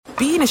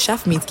being a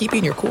chef means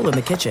keeping your cool in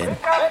the kitchen.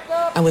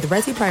 And with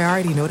Resi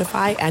Priority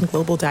Notify and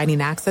Global Dining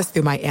Access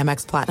through my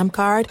Amex Platinum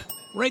card,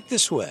 Right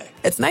this way.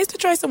 it's nice to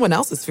try someone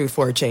else's food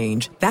for a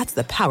change. That's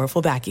the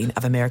powerful backing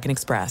of American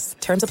Express.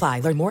 Terms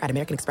apply. Learn more at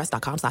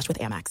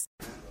americanexpress.com/withAmex.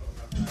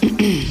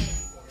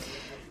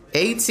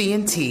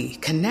 AT&T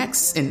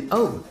connects an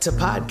ode to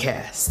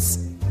podcasts.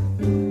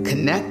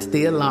 Connect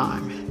the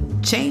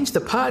alarm. Change the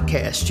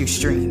podcast you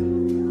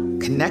stream.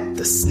 Connect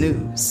the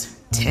snooze.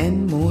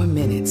 10 more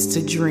minutes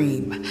to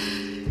dream.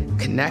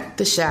 Connect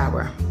the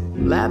shower.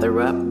 Lather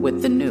up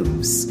with the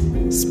news.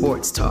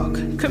 Sports talk,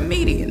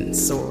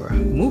 comedians, or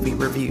movie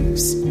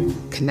reviews.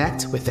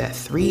 Connect with that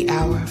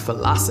 3-hour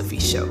philosophy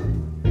show.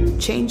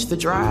 Change the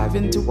drive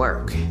into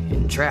work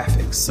in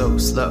traffic so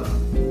slow.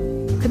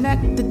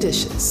 Connect the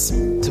dishes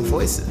to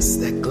voices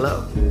that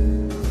glow.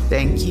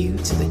 Thank you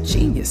to the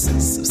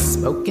geniuses of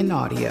spoken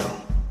audio.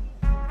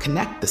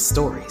 Connect the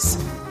stories.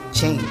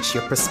 Change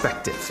your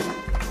perspective.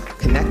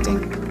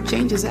 Connecting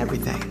changes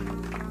everything.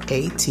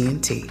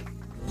 AT&T.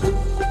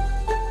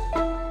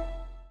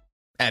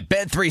 At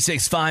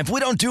Bet365, we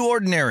don't do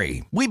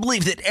ordinary. We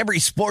believe that every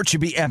sport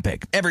should be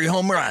epic. Every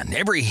home run,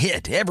 every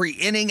hit, every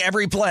inning,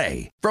 every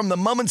play. From the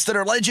moments that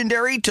are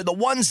legendary to the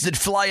ones that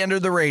fly under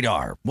the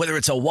radar. Whether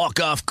it's a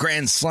walk-off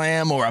grand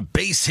slam or a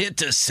base hit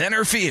to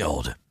center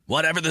field.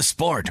 Whatever the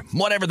sport,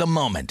 whatever the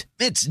moment.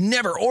 It's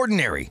never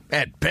ordinary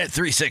at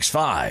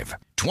Bet365.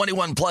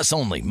 21 plus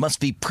only. Must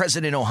be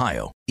present in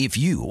Ohio. If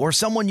you or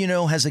someone you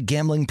know has a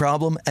gambling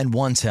problem and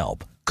wants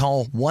help,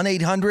 call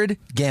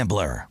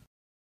 1-800-GAMBLER.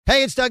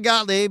 Hey, it's Doug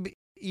Gottlieb.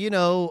 You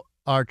know,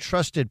 our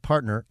trusted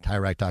partner,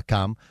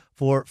 TireRack.com,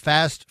 for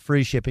fast,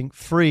 free shipping,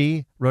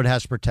 free road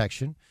hazard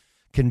protection,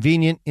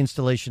 convenient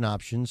installation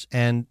options,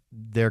 and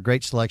their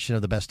great selection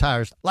of the best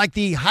tires, like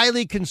the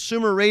highly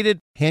consumer-rated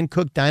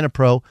hand-cooked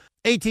DynaPro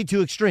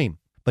AT2 Extreme.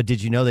 But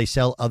did you know they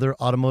sell other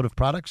automotive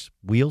products?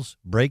 Wheels,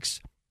 brakes,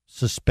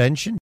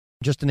 suspension,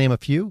 just to name a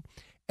few.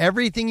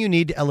 Everything you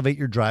need to elevate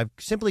your drive.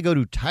 Simply go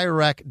to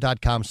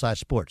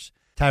TireRack.com/sports.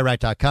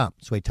 TireRack.com.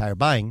 It's the way tire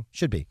buying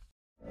should be.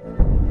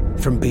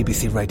 From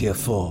BBC Radio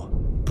 4,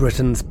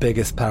 Britain's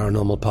biggest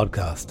paranormal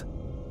podcast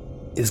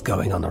is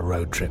going on a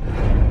road trip.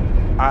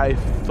 I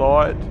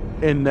thought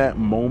in that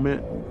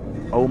moment,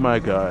 oh my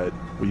God,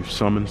 we've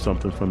summoned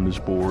something from this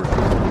board.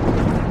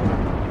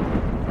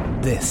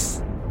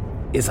 This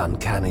is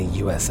Uncanny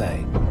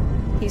USA.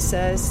 He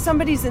says,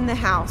 somebody's in the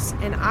house,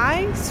 and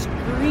I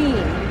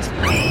screamed.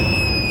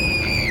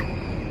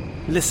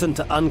 Listen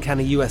to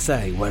Uncanny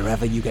USA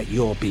wherever you get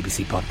your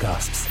BBC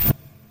podcasts,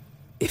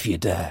 if you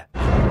dare.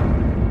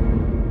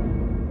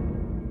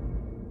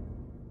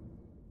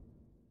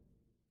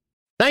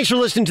 Thanks for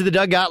listening to the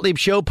Doug Gottlieb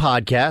Show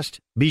podcast.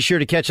 Be sure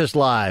to catch us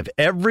live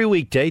every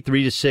weekday,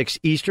 3 to 6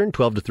 Eastern,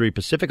 12 to 3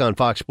 Pacific on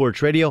Fox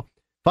Sports Radio.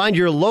 Find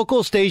your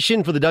local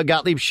station for the Doug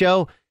Gottlieb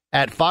Show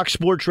at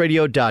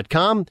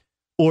foxsportsradio.com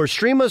or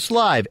stream us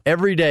live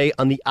every day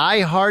on the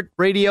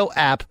iHeartRadio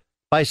app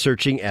by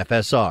searching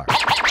FSR. Now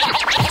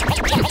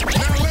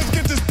let's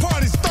get this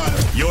party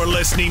started. You're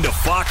listening to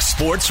Fox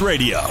Sports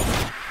Radio.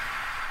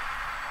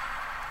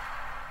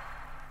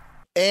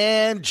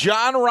 And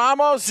John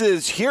Ramos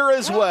is here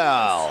as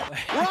well,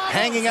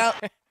 hanging out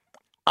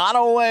on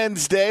a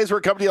Wednesdays.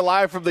 We're coming to you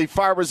live from the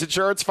Farmers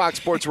Insurance Fox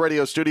Sports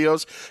Radio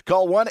studios.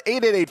 Call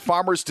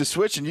 1-888-FARMERS to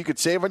switch, and you could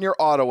save on your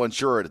auto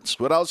insurance.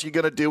 What else are you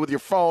going to do with your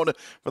phone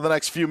for the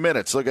next few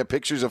minutes? Look at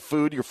pictures of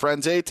food your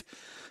friends ate?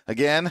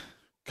 Again,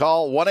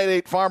 call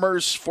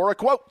 1-888-FARMERS for a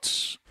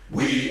quote.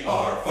 We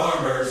are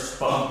farmers.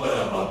 Bum,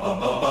 ba, bum, bum,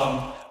 bum,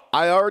 bum.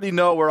 I already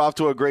know we're off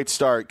to a great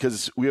start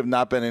because we have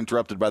not been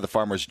interrupted by the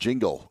Farmers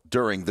jingle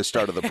during the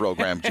start of the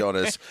program,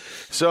 Jonas.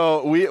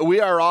 So we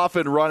are off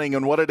and running,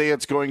 and what a day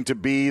it's going to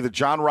be. The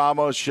John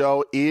Ramos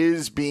Show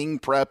is being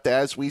prepped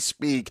as we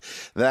speak.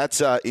 That's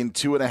in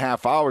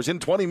 2.5 hours. In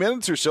 20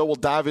 minutes or so, we'll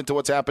dive into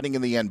what's happening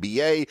in the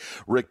NBA.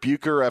 Rick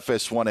Bucher,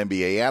 FS1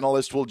 NBA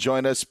analyst, will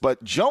join us.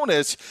 But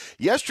Jonas,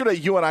 yesterday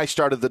you and I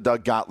started the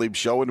Doug Gottlieb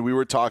Show, and we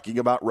were talking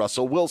about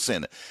Russell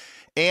Wilson.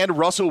 And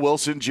Russell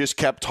Wilson just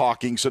kept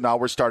talking, so now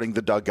we're starting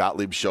the Doug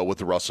Gottlieb Show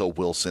with Russell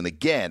Wilson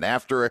again.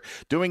 After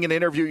doing an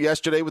interview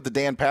yesterday with the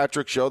Dan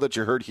Patrick Show that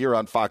you heard here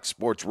on Fox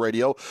Sports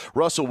Radio,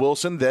 Russell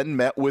Wilson then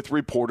met with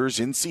reporters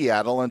in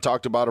Seattle and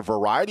talked about a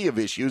variety of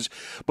issues.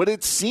 But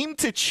it seemed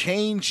to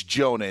change,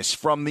 Jonas,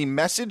 from the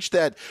message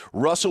that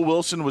Russell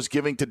Wilson was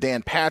giving to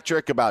Dan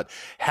Patrick about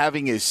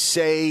having his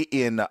say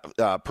in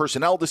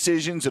personnel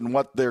decisions and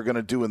what they're going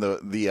to do in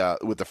the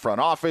with the front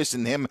office,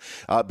 and him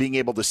being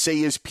able to say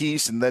his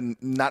piece and then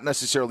not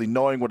necessarily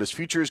knowing what his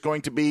future is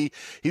going to be.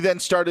 He then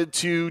started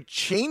to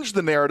change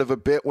the narrative a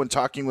bit when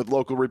talking with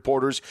local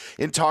reporters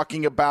in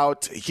talking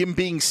about him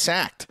being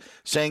sacked,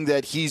 saying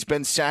that he's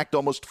been sacked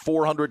almost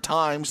 400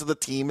 times, the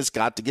team has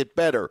got to get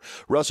better.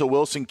 Russell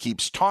Wilson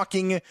keeps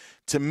talking.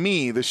 To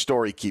me, the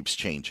story keeps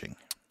changing.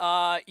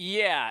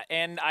 Yeah,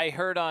 and I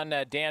heard on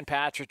Dan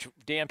Patrick's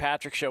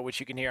show, which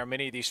you can hear on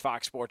many of these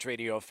Fox Sports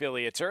Radio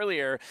affiliates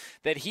earlier,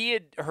 that he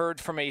had heard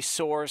from a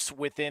source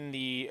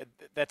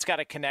that's got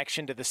a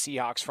connection to the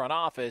Seahawks front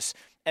office,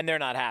 and they're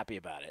not happy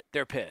about it.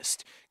 They're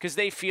pissed because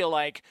they feel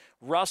like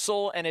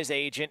Russell and his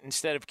agent,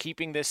 instead of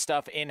keeping this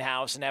stuff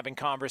in-house and having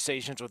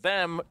conversations with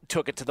them,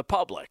 took it to the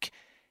public.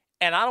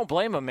 And I don't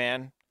blame him,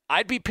 man.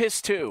 I'd be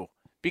pissed too.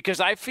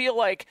 Because I feel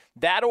like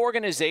that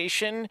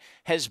organization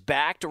has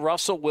backed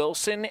Russell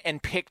Wilson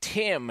and picked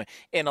him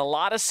in a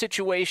lot of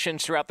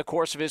situations throughout the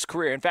course of his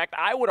career. In fact,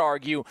 I would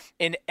argue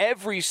in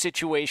every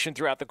situation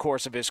throughout the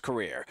course of his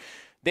career.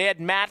 They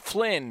had Matt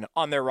Flynn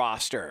on their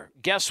roster.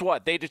 Guess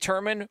what? They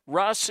determined,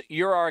 Russ,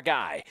 you're our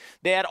guy.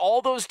 They had all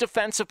those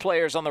defensive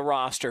players on the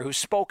roster who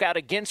spoke out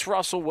against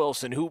Russell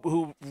Wilson,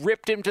 who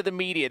ripped him to the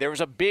media. There was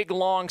a big,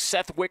 long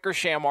Seth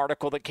Wickersham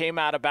article that came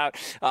out about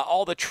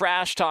all the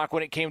trash talk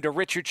when it came to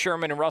Richard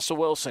Sherman and Russell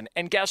Wilson.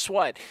 And guess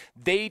what?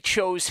 They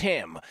chose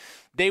him.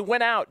 They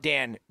went out,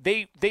 Dan.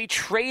 They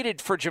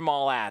traded for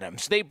Jamal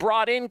Adams. They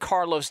brought in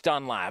Carlos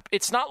Dunlap.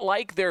 It's not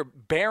like they're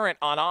barren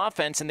on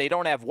offense and they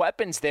don't have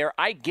weapons there.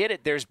 I get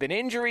it. There's been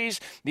injuries.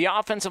 The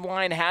offensive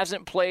line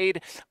hasn't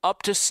played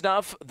up to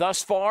snuff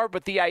thus far,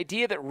 but the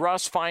idea that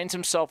Russ finds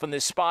himself in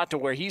this spot to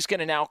where he's going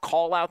to now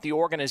call out the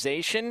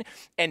organization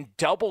and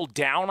double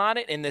down on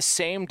it in the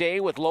same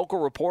day with local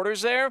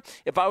reporters there,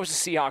 if I was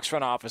the Seahawks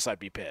front office, I'd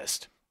be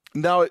pissed.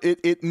 Now,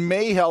 it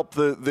may help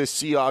the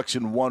Seahawks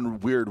in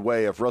one weird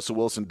way. If Russell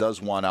Wilson does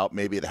want out,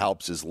 maybe it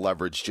helps his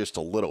leverage just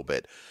a little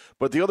bit.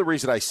 But the other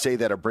reason I say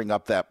that or bring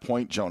up that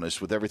point, Jonas,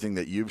 with everything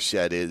that you've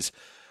said is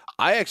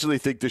I actually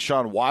think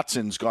Deshaun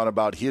Watson's gone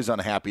about his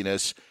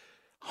unhappiness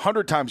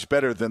 100 times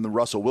better than the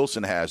Russell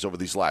Wilson has over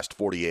these last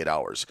 48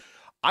 hours.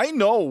 I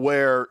know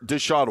where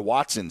Deshaun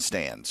Watson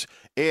stands,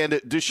 and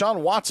Deshaun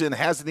Watson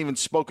hasn't even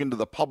spoken to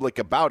the public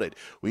about it.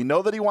 We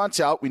know that he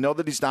wants out. We know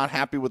that he's not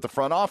happy with the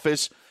front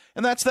office.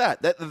 And that's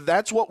that.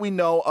 That's what we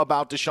know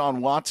about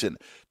Deshaun Watson.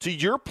 To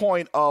your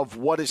point of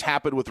what has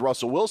happened with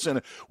Russell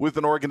Wilson, with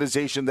an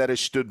organization that has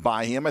stood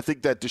by him, I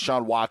think that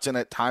Deshaun Watson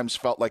at times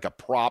felt like a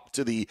prop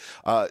to the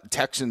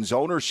Texans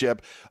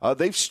ownership.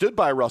 They've stood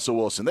by Russell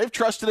Wilson. They've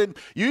trusted him.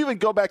 You even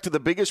go back to the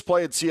biggest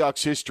play in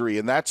Seahawks history,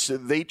 and that's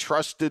they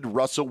trusted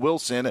Russell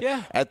Wilson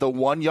at the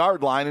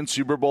 1-yard line in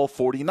Super Bowl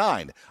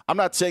 49. I'm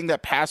not saying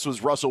that pass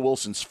was Russell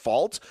Wilson's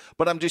fault,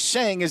 but I'm just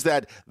saying is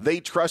that they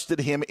trusted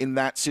him in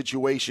that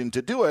situation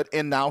to do it.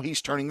 And now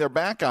he's turning their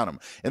back on him.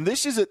 And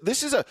this is a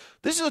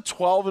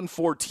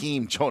 12-4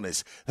 team,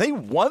 Jonas. They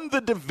won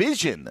the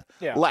division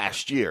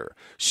last year.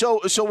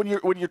 So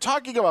when you're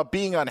talking about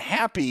being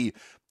unhappy,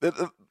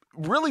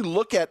 really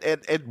look at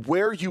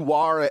where you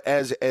are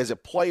as a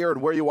player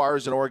and where you are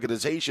as an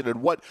organization.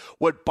 And what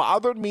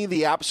bothered me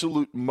the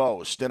absolute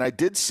most, and I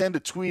did send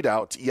a tweet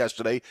out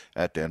yesterday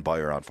at Dan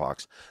Beyer on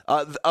Fox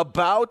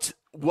about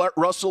what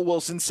Russell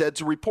Wilson said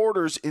to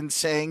reporters in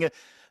saying,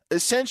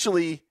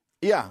 essentially,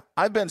 yeah,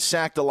 I've been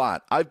sacked a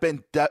lot. I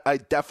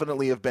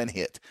definitely have been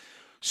hit.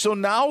 So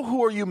now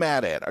who are you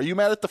mad at? Are you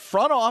mad at the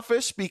front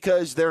office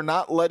because they're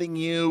not letting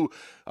you,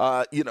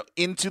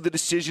 into the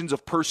decisions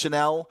of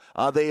personnel?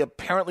 They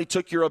apparently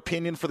took your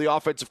opinion for the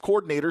offensive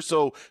coordinator,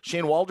 so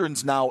Shane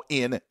Waldron's now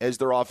in as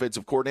their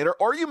offensive coordinator.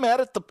 Or are you mad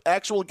at the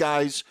actual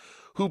guys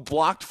who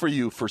blocked for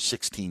you for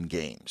 16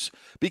 games?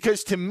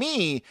 Because to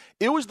me,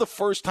 it was the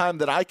first time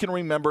that I can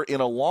remember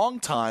in a long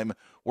time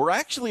where I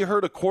actually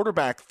heard a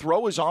quarterback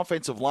throw his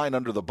offensive line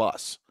under the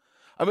bus.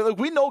 I mean,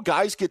 we know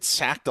guys get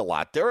sacked a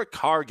lot. Derek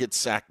Carr got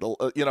sacked a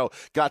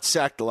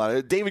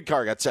lot. David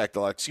Carr got sacked a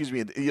lot,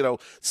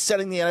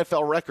 setting the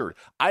NFL record.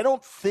 I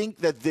don't think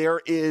that there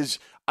is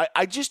 –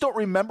 I just don't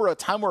remember a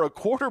time where a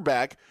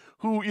quarterback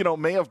who,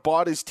 may have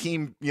bought his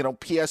team,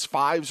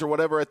 PS5s or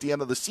whatever at the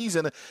end of the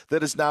season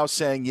that is now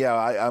saying,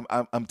 yeah,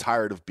 I'm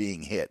tired of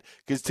being hit.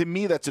 Because to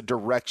me, that's a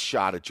direct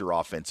shot at your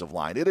offensive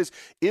line. It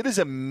is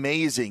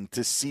amazing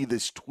to see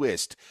this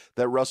twist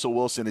that Russell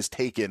Wilson has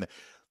taken,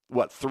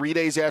 3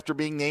 days after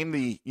being named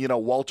the,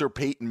 Walter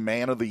Payton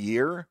Man of the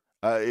Year?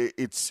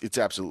 It's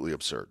absolutely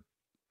absurd.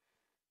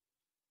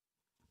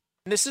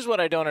 This is what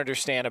I don't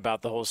understand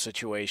about the whole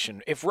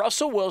situation. If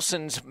Russell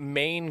Wilson's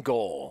main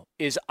goal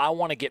is I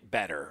want to get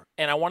better,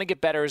 and I want to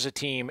get better as a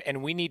team,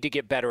 and we need to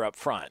get better up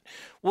front,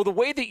 well, the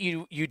way that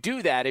you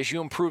do that is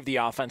you improve the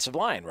offensive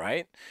line,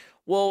 right?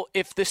 Well,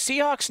 if the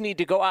Seahawks need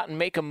to go out and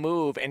make a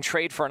move and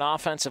trade for an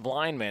offensive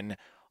lineman,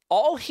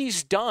 all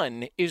he's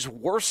done is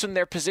worsen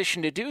their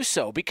position to do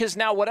so, because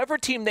now whatever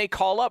team they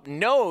call up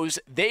knows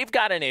they've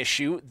got an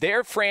issue,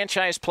 their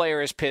franchise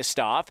player is pissed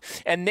off,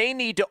 and they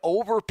need to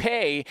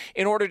overpay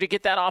in order to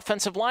get that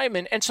offensive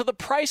lineman, and so the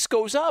price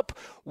goes up.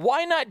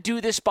 Why not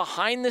do this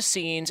behind the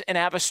scenes and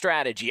have a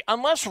strategy?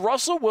 Unless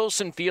Russell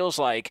Wilson feels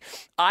like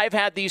I've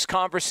had these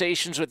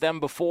conversations with them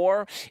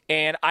before,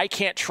 and I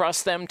can't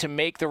trust them to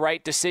make the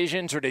right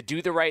decisions or to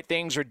do the right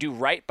things or do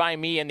right by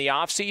me in the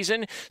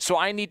offseason, so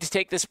I need to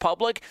take this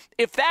public.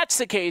 If that's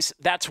the case,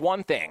 that's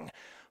one thing.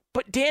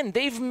 But Dan,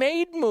 they've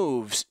made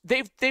moves.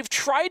 They've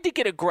tried to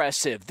get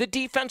aggressive. The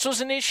defense was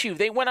an issue.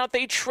 They went out,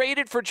 they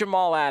traded for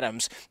Jamal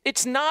Adams.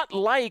 It's not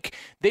like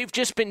they've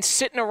just been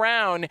sitting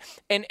around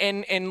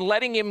and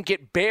letting him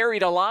get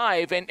buried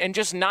alive and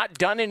just not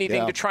done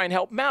anything to try and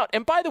help him out.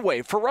 And by the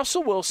way, for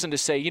Russell Wilson to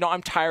say,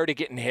 I'm tired of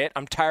getting hit,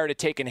 I'm tired of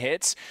taking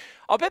hits,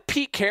 I'll bet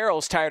Pete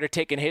Carroll's tired of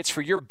taking hits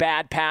for your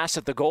bad pass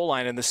at the goal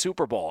line in the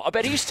Super Bowl. I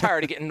bet he's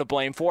tired of getting the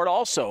blame for it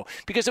also,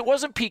 because it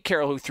wasn't Pete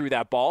Carroll who threw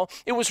that ball.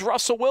 It was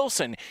Russell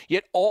Wilson.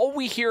 Yet all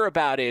we hear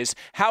about is,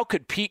 how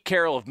could Pete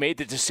Carroll have made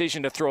the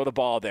decision to throw the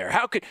ball there?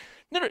 How could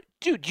 – no,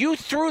 dude, you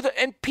threw the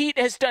 – and Pete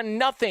has done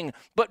nothing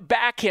but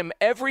back him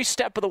every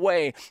step of the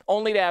way,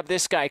 only to have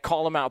this guy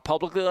call him out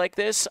publicly like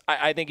this.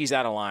 I think he's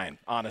out of line,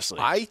 honestly.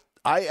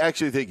 I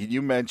actually think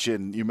you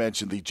mentioned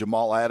the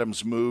Jamal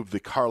Adams move,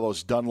 the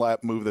Carlos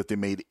Dunlap move that they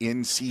made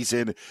in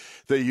season.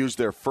 They used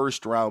their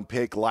first-round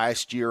pick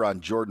last year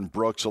on Jordan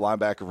Brooks, a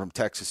linebacker from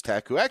Texas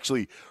Tech, who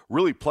actually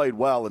really played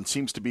well and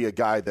seems to be a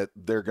guy that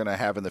they're going to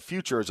have in the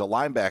future as a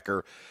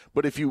linebacker.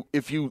 But if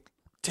you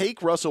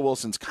take Russell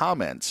Wilson's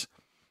comments,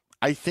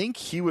 I think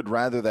he would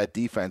rather that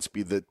defense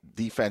be the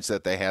defense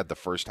that they had the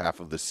first half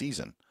of the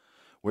season,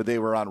 where they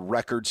were on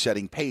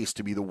record-setting pace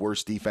to be the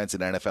worst defense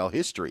in NFL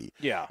history.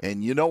 Yeah.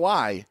 And you know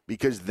why?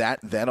 Because that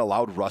then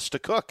allowed Russ to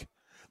cook.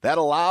 That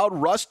allowed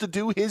Russ to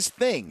do his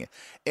thing.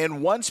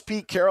 And once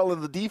Pete Carroll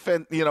and the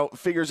defense,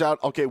 figures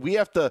out, okay, we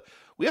have to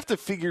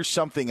figure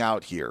something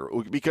out here,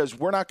 because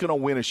we're not going to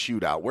win a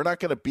shootout. We're not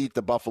going to beat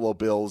the Buffalo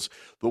Bills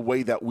the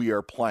way that we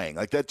are playing.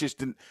 Like, that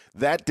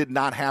did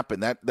not happen.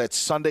 That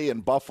Sunday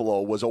in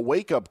Buffalo was a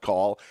wake-up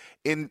call,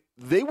 and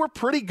they were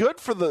pretty good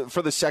for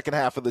the second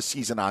half of the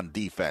season on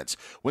defense.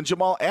 When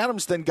Jamal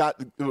Adams then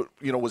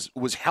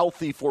was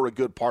healthy for a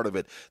good part of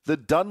it, the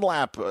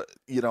Dunlap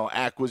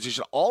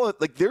acquisition,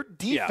 their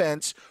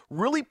defense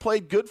really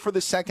played good for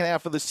the second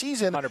half of the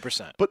season.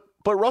 100%.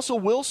 But Russell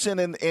Wilson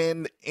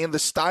and the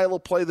style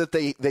of play that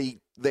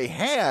they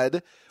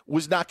had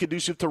was not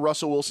conducive to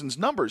Russell Wilson's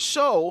numbers.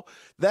 So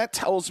that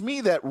tells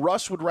me that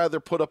Russ would rather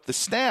put up the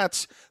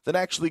stats than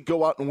actually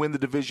go out and win the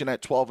division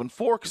at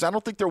 12-4, because I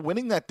don't think they're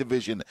winning that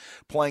division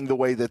playing the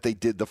way that they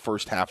did the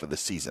first half of the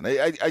season.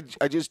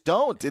 I just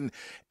don't.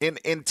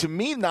 And to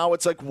me now,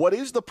 it's like, what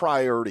is the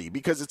priority?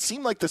 Because it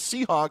seemed like the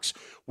Seahawks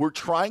were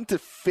trying to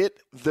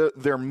fit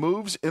their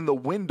moves in the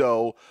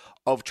window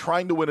of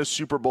trying to win a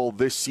Super Bowl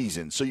this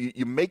season. So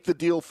you make the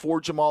deal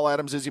for Jamal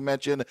Adams, as you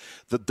mentioned.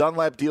 The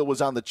Dunlap deal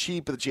was on the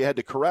cheap that you had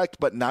to correct,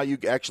 but now you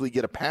actually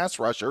get a pass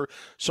rusher.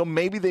 So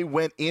maybe they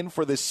went in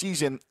for this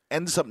season,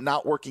 ends up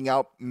not working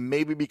out,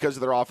 maybe because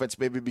of their offense,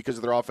 maybe because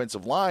of their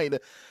offensive line.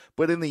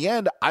 But in the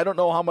end, I don't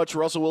know how much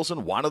Russell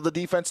Wilson wanted the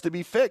defense to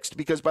be fixed,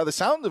 because by the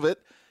sound of it,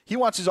 he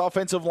wants his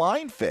offensive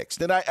line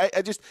fixed. And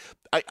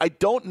I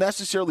don't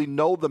necessarily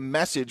know the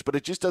message, but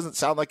it just doesn't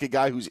sound like a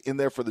guy who's in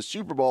there for the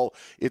Super Bowl.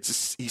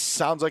 He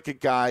sounds like a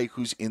guy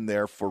who's in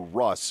there for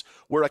Russ,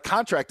 where a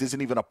contract isn't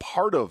even a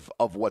part of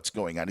what's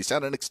going on. He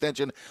signed an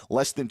extension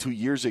less than 2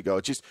 years ago.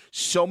 It's just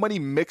so many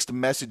mixed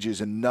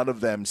messages, and none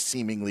of them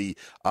seemingly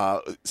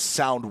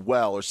sound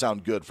well or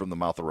sound good from the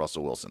mouth of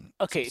Russell Wilson.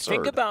 Okay,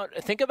 think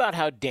about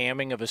how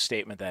damning of a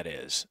statement that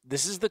is.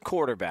 This is the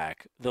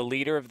quarterback, the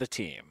leader of the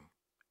team.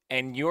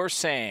 And you're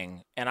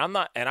saying, and I'm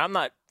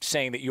not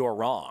saying that you're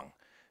wrong,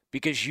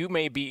 because you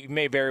may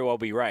very well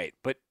be right,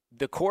 but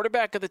the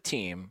quarterback of the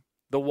team,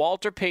 the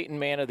Walter Payton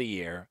Man of the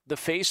Year, the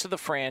face of the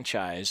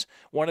franchise,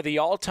 one of the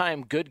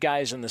all-time good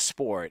guys in the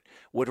sport,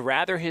 would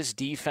rather his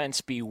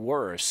defense be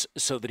worse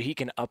so that he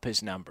can up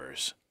his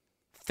numbers.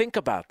 Think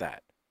about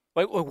that.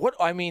 Like, what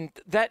I mean,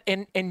 that,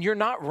 and you're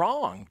not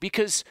wrong,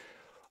 because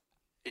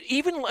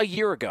even a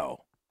year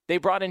ago, they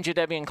brought in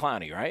Jadeveon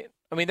Clowney, right?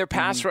 I mean, their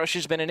pass rush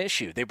has been an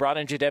issue. They brought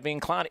in Jadeveon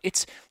Clowney.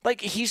 It's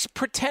like he's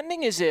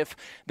pretending as if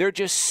they're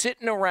just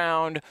sitting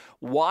around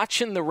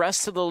watching the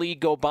rest of the league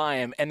go by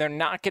him, and they're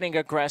not getting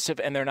aggressive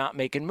and they're not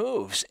making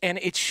moves. And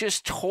it's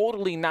just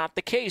totally not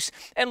the case.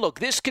 And look,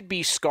 this could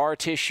be scar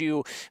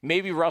tissue.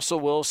 Maybe Russell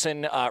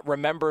Wilson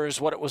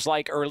remembers what it was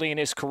like early in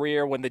his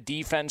career when the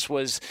defense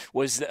was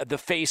the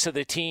face of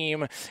the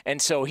team, and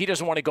so he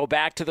doesn't want to go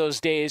back to those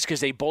days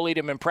because they bullied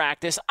him in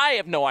practice. I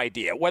have no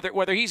idea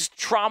whether he's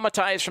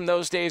traumatized from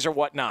those days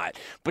or whatnot.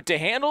 But to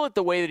handle it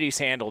the way that he's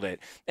handled it,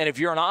 and if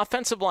you're an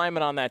offensive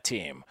lineman on that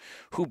team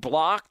who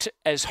blocked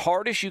as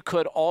hard as you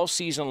could all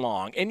season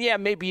long, and yeah,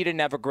 maybe you didn't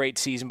have a great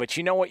season, but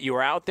you know what? You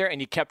were out there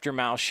and you kept your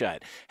mouth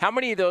shut. How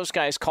many of those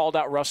guys called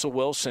out Russell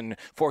Wilson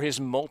for his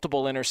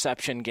multiple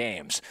interception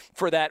games?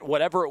 For that,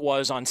 whatever it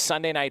was on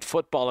Sunday Night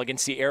Football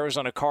against the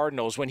Arizona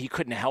Cardinals when he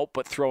couldn't help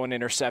but throw an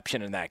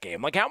interception in that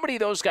game? Like, how many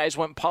of those guys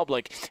went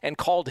public and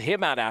called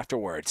him out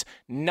afterwards?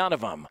 None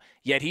of them.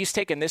 Yet he's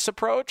taken this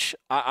approach.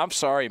 I'm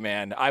sorry,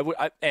 man.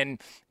 And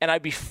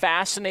I'd be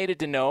fascinated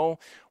to know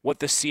what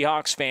the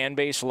Seahawks fan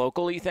base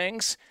locally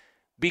thinks,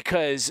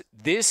 because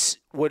this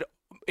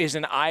is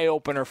an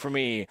eye-opener for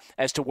me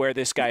as to where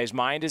this guy's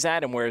mind is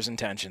at and where his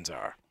intentions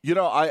are. You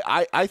know,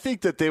 I think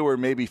that they were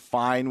maybe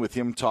fine with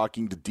him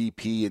talking to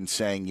DP and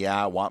saying,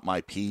 yeah, I want my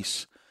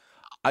piece.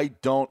 I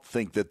don't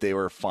think that they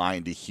were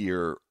fine to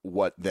hear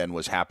what then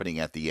was happening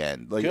at the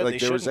end. Good,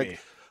 There was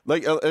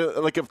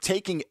of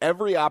taking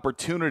every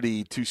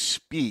opportunity to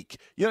speak.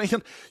 You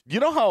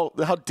know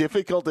how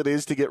difficult it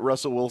is to get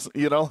Russell Wilson.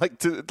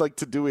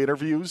 To do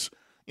interviews.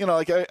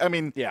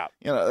 When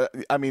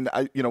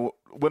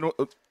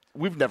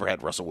we've never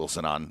had Russell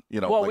Wilson on.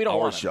 We don't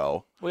want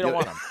show. We don't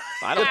want him.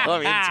 I don't.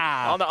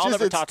 I'll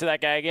never talk to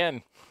that guy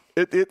again.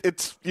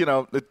 It's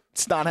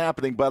not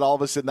happening, but all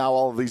of a sudden now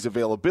all of these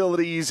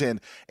availabilities and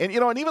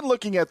even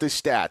looking at the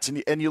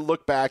stats and you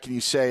look back and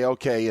you say,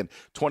 okay, in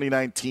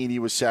 2019 he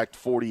was sacked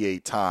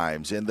 48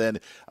 times and then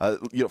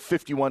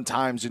 51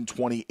 times in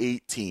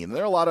 2018.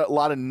 There are a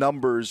lot of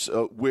numbers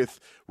with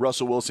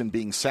Russell Wilson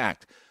being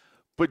sacked,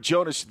 but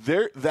Jonas,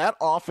 that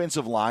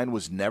offensive line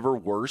was never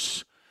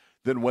worse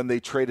than when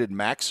they traded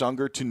Max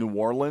Unger to New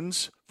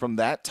Orleans from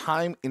that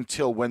time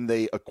until when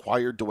they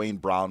acquired Dwayne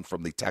Brown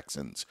from the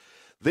Texans.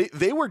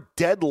 They were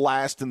dead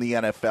last in the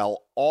NFL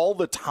all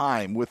the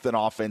time with an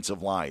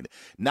offensive line.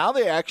 Now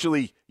they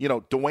actually,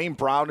 Dwayne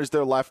Brown is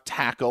their left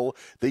tackle.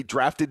 They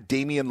drafted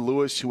Damian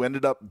Lewis, who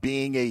ended up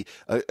being a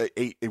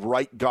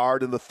right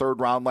guard in the third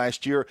round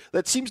last year.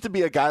 That seems to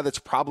be a guy that's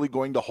probably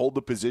going to hold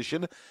the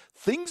position.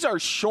 Things are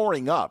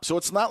shoring up. So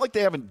it's not like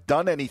they haven't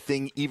done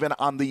anything even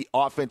on the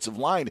offensive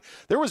line.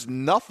 There was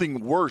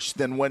nothing worse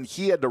than when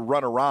he had to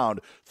run around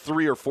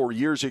 3 or 4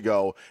 years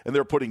ago, and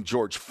they're putting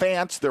George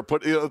Fant, they're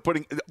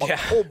putting a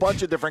whole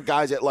bunch of different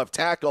guys at left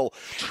tackle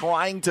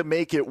trying to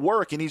make it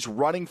work, and he's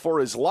running for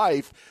his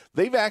life.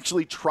 They've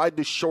actually tried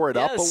to shore it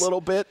up a little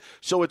bit,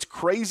 so it's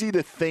crazy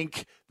to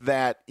think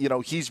that,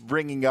 he's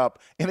bringing up.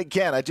 And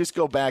again, I just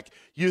go back,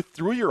 you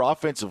threw your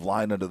offensive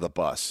line under the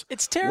bus.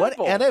 It's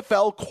terrible. What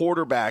NFL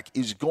quarterback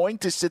is going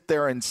to sit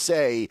there and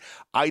say,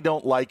 I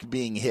don't like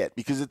being hit?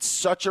 Because it's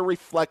such a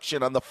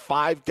reflection on the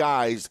 5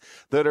 guys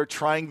that are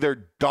trying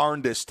their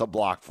darndest to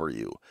block for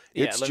you.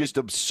 It's just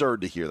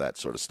absurd to hear that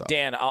sort of stuff.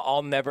 Dan,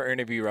 I'll never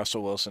interview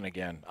Russell Wilson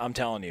again. I'm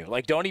telling you.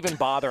 Don't even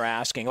bother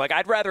asking.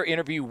 I'd rather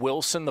interview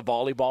Wilson, the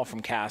volleyball from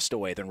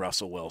Castaway, than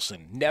Russell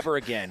Wilson. Never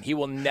again. I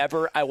will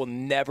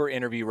never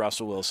interview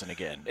Russell Wilson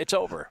again. It's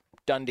over.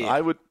 Done deal.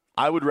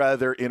 I would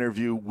rather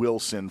interview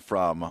Wilson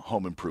from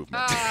Home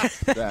Improvement.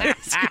 Yeah.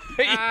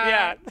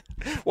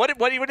 What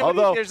do you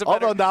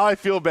although now I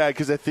feel bad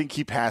because I think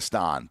he passed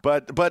on.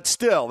 But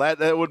still,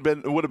 that would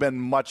have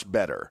been much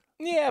better.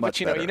 Yeah, but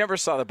you never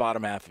saw the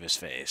bottom half of his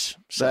face.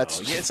 So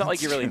it's not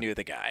like you really knew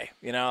the guy.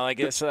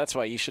 So that's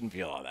why you shouldn't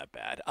feel all that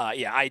bad.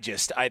 I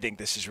think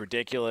this is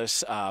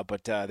ridiculous.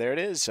 But there it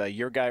is.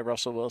 Your guy,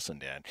 Russell Wilson,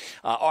 Dan.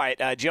 All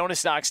right,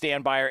 Jonas Knox,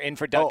 Dan Beyer, in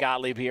for Doug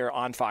Gottlieb here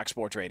on Fox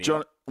Sports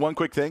Radio. One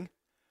quick thing.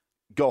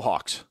 Go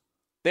Hawks.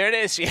 There it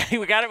is. Yeah,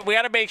 we got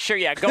to make sure.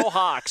 Yeah, go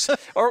Hawks.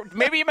 Or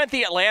maybe you meant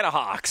the Atlanta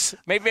Hawks.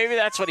 Maybe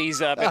that's what he's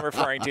been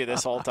referring to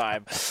this whole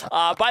time.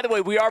 By the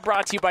way, we are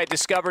brought to you by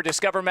Discover.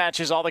 Discover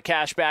matches all the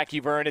cash back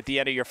you've earned at the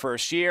end of your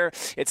first year.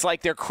 It's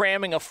like they're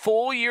cramming a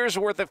full year's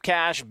worth of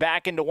cash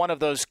back into one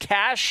of those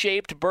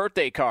cash-shaped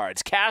birthday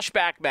cards.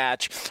 Cashback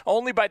match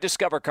only by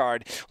Discover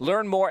Card.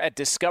 Learn more at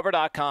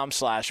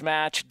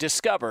discover.com/match.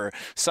 Discover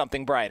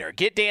something brighter.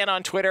 Get Dan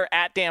on Twitter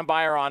at Dan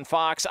Beyer on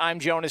Fox. I'm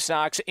Jonas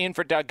Knox, in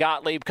for Doug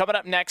Gottlieb. Coming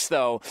up next,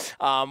 though,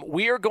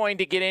 we are going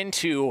to get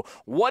into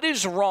what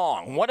is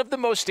wrong. One of the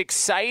most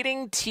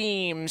exciting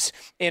teams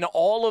in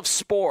all of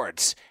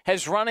sports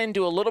has run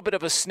into a little bit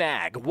of a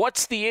snag.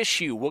 What's the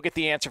issue? We'll get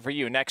the answer for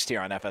you next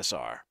here on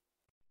FSR.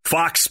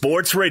 Fox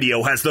Sports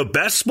Radio has the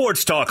best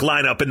sports talk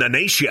lineup in the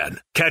nation.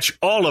 Catch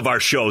all of our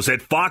shows at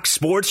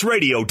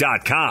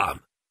foxsportsradio.com.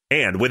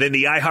 And within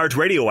the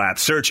iHeartRadio app,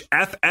 search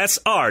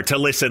FSR to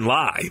listen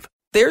live.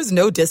 There's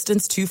no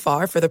distance too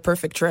far for the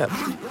perfect trip.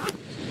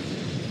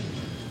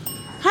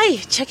 Hi,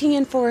 checking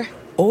in for...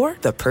 Or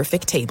the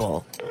perfect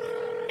table.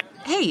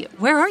 Hey,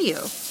 where are you?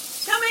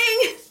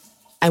 Coming!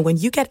 And when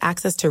you get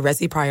access to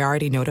Resi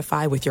Priority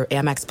Notify with your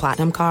Amex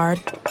Platinum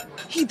card...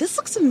 Hey, this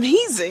looks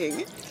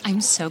amazing.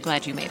 I'm so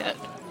glad you made it.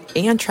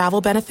 And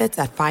travel benefits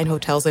at fine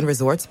hotels and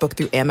resorts booked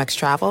through Amex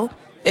Travel.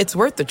 It's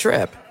worth the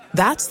trip.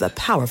 That's the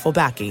powerful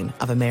backing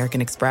of American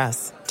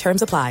Express.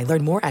 Terms apply.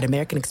 Learn more at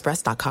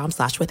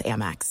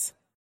americanexpress.com/withAmex.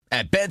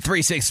 At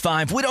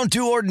Bet365, we don't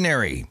do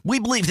ordinary. We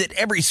believe that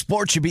every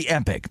sport should be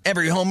epic.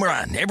 Every home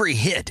run, every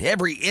hit,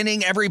 every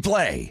inning, every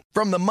play.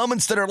 From the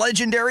moments that are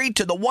legendary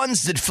to the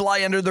ones that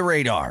fly under the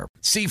radar.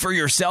 See for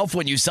yourself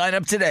when you sign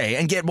up today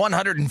and get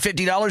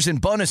 $150 in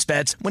bonus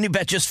bets when you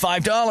bet just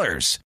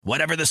 $5.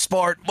 Whatever the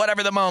sport,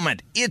 whatever the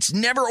moment, it's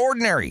never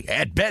ordinary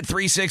at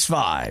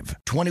Bet365.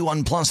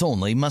 21 plus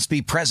only. Must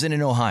be present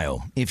in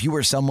Ohio. If you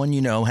or someone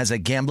you know has a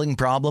gambling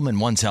problem and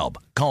wants help,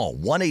 call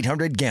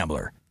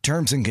 1-800-GAMBLER.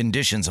 Terms and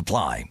conditions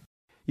apply.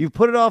 You've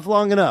put it off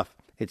long enough.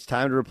 It's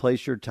time to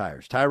replace your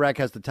tires. Tire Rack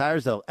has the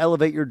tires that'll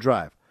elevate your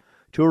drive.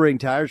 Touring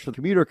tires for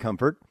commuter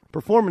comfort,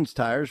 performance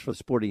tires for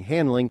sporty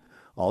handling,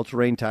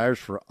 all-terrain tires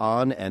for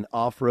on- and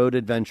off-road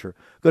adventure.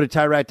 Go to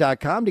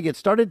TireRack.com to get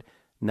started.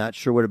 Not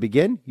sure where to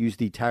begin? Use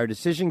the Tire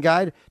Decision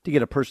Guide to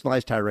get a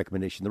personalized tire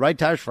recommendation. The right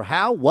tires for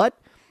how, what,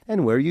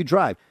 and where you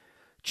drive.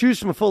 Choose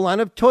from a full line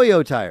of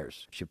Toyo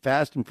tires. Ship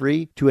fast and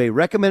free to a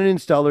recommended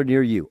installer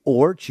near you,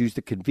 or choose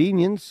the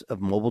convenience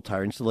of mobile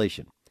tire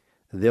installation.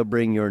 They'll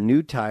bring your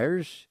new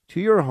tires to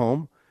your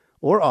home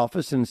or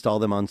office and install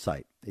them on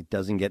site. It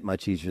doesn't get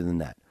much easier than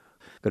that.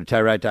 Go to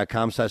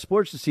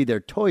TireRack.com/sports to see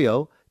their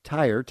Toyo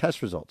tire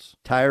test results,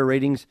 tire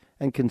ratings,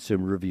 and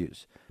consumer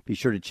reviews. Be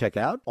sure to check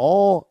out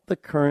all the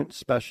current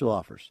special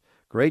offers.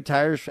 Great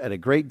tires at a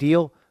great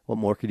deal. What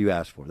more could you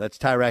ask for? That's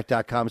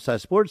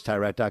TireRack.com/sports,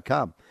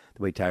 TireRack.com,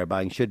 the way tire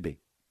buying should be.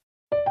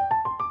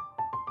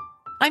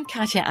 I'm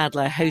Katya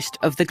Adler, host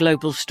of The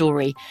Global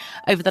Story.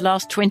 Over the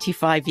last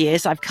 25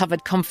 years, I've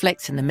covered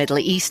conflicts in the Middle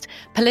East,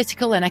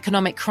 political and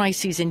economic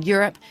crises in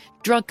Europe,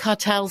 drug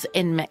cartels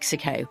in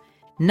Mexico.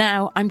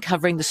 Now I'm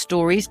covering the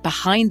stories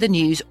behind the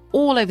news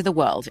all over the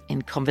world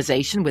in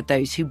conversation with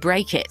those who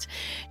break it.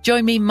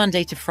 Join me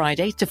Monday to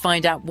Friday to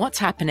find out what's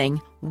happening,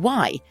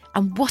 why,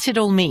 and what it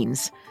all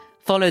means.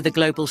 Follow The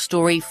Global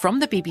Story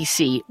from the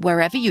BBC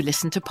wherever you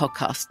listen to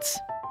podcasts.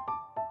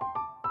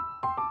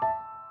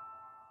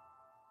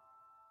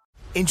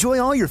 Enjoy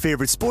all your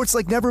favorite sports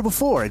like never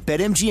before at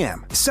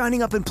BetMGM.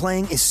 Signing up and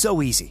playing is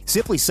so easy.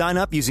 Simply sign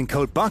up using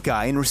code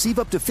Buckeye and receive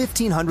up to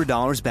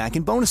 $1,500 back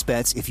in bonus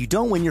bets if you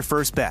don't win your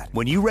first bet.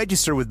 When you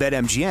register with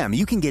BetMGM,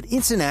 you can get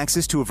instant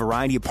access to a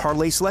variety of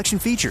parlay selection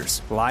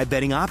features, live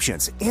betting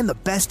options, and the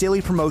best daily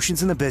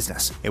promotions in the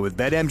business. And with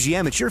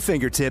BetMGM at your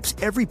fingertips,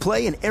 every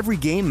play and every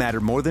game matter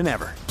more than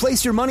ever.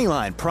 Place your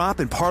moneyline, prop,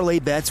 and parlay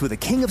bets with the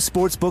king of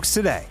sportsbooks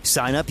today.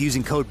 Sign up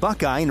using code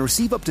Buckeye and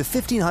receive up to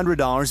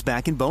 $1,500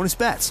 back in bonus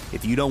bets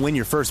if you don't win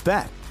your first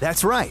bet.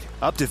 That's right,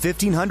 up to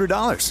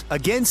 $1,500.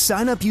 Again,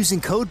 sign up using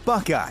code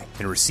Buckeye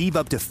and receive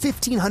up to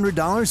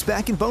 $1,500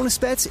 back in bonus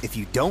bets if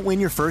you don't win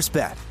your first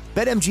bet.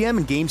 BetMGM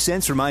and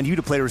GameSense remind you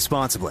to play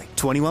responsibly.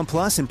 21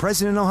 plus and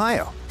present in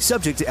Ohio.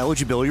 Subject to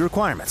eligibility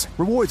requirements.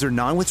 Rewards are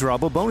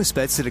non-withdrawable bonus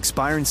bets that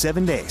expire in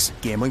 7 days.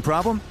 Gambling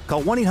problem?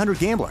 Call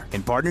 1-800-GAMBLER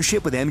in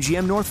partnership with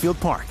MGM Northfield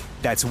Park.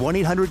 That's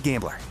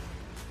 1-800-GAMBLER.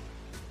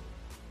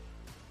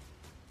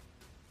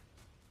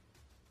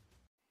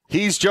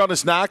 He's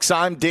Jonas Knox.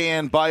 I'm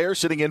Dan Beyer,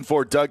 sitting in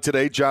for Doug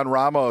today. John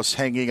Ramos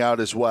hanging out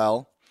as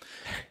well.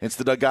 It's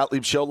the Doug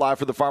Gottlieb Show, live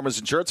for the Farmers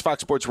Insurance Fox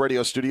Sports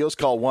Radio studios.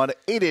 Call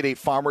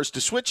 1-888-FARMERS to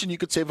switch, and you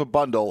could save a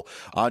bundle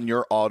on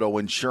your auto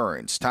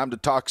insurance. Time to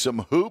talk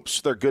some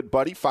hoops. Their good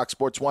buddy, Fox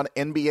Sports 1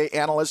 NBA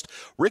analyst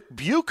Rick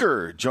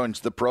Bucher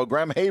joins the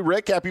program. Hey,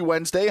 Rick, happy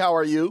Wednesday. How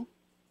are you?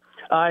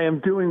 I am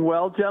doing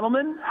well,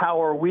 gentlemen.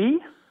 How are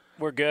we?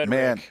 We're good,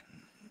 man. Rick.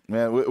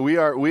 Man, we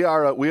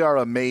are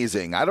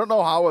amazing. I don't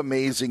know how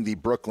amazing the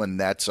Brooklyn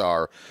Nets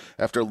are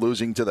after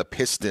losing to the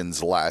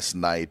Pistons last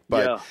night,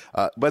 but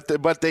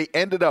but they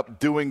ended up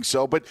doing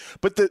so. But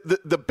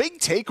the big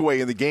takeaway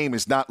in the game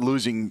is not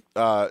losing,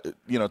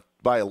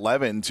 by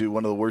 11 to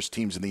one of the worst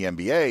teams in the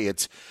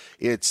NBA.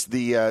 It's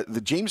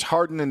the James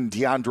Harden and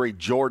DeAndre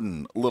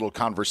Jordan little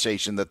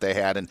conversation that they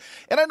had, and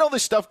I know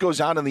this stuff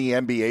goes on in the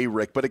NBA,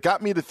 Rick, but it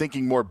got me to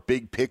thinking more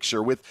big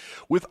picture with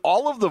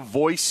all of the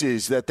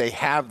voices that they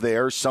have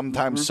there.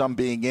 Sometimes some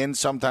being in,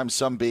 sometimes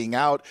some being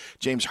out.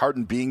 James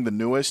Harden being the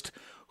newest.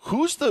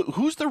 Who's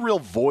the real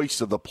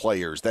voice of the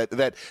players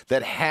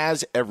that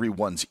has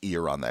everyone's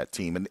ear on that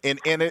team,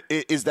 and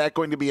is that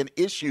going to be an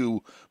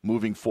issue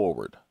moving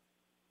forward?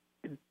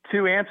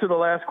 To answer the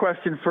last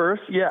question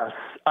first, yes,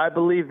 I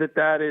believe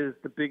that is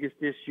the biggest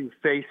issue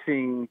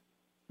facing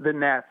the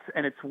Nets,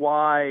 and it's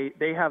why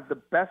they have the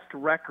best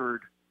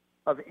record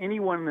of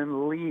anyone in the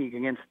league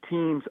against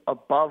teams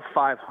above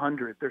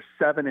 500. They're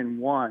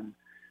 7-1,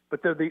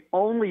 but they're the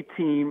only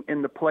team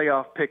in the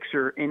playoff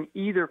picture in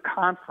either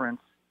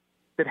conference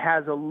that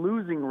has a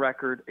losing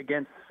record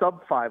against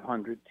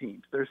sub-500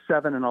 teams. They're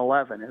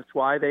 7-11. It's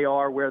why they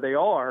are where they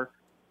are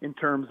in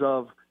terms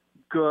of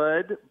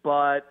good,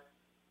 but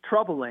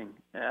troubling,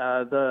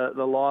 the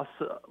loss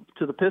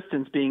to the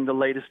Pistons being the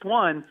latest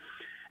one.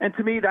 And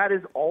to me, that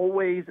is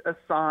always a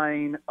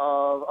sign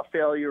of a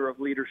failure of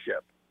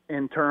leadership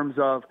in terms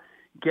of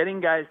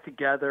getting guys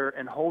together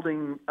and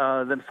holding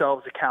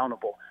themselves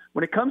accountable.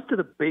 When it comes to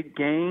the big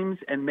games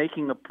and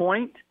making a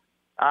point,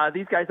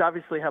 these guys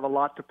obviously have a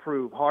lot to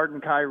prove. Harden,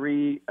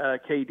 Kyrie,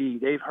 KD,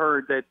 they've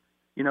heard that,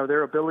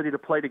 their ability to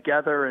play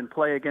together and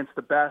play against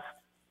the best,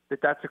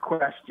 that's a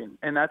question.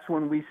 And that's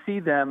when we see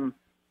them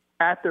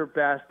at their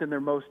best and their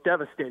most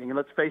devastating. And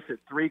let's face it,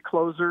 3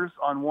 closers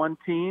on one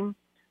team,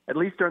 at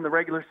least during the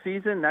regular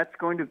season, that's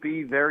going to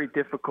be very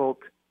difficult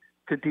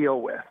to deal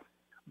with.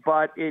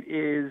 But it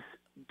is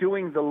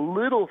doing the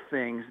little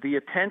things, the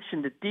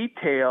attention to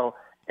detail,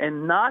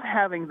 and not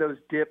having those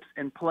dips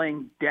and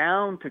playing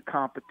down to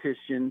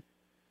competition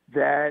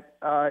that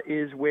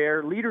is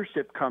where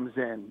leadership comes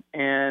in.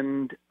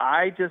 And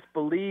I just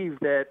believe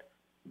that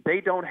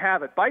they don't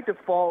have it. By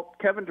default,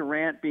 Kevin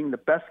Durant being the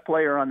best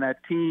player on that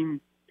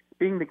team,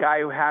 being the guy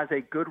who has a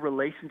good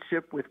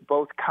relationship with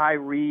both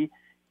Kyrie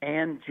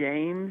and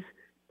James,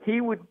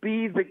 he would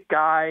be the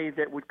guy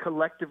that would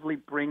collectively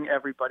bring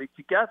everybody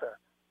together.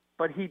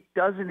 But he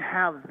doesn't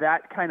have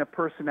that kind of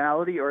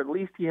personality, or at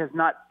least he has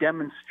not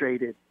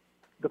demonstrated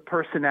the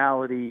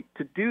personality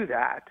to do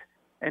that.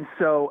 And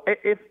so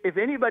if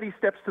anybody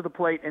steps to the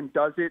plate and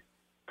does it,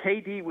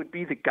 KD would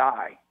be the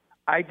guy.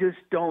 I just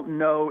don't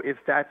know if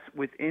that's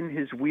within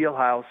his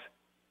wheelhouse,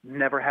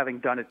 never having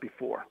done it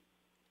before.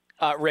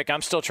 Rick,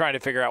 I'm still trying to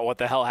figure out what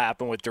the hell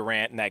happened with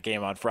Durant in that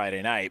game on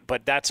Friday night,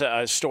 but that's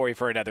a story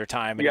for another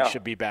time, and he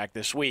should be back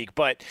this week.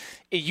 But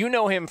you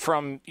know him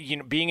from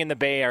being in the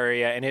Bay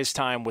Area and his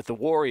time with the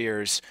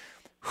Warriors.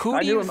 Who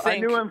do you think? I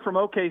knew him from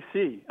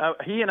OKC.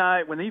 He and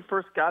I, when he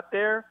first got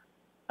there,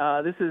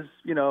 this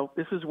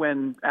is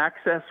when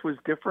access was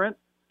different.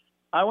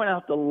 I went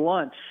out to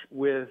lunch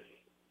with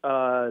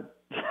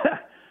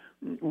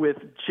with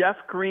Jeff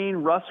Green,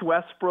 Russ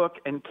Westbrook,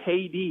 and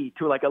KD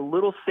to like a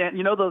little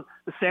the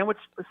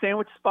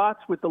sandwich spots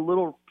with the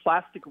little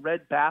plastic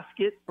red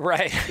basket,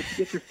 right? To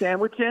get your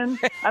sandwich in.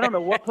 I don't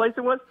know what place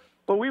it was,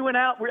 but we went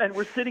out and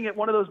we're sitting at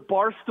one of those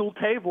bar stool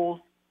tables,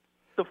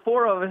 the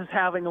four of us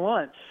having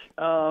lunch.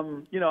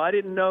 I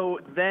didn't know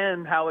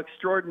then how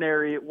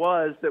extraordinary it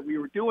was that we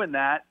were doing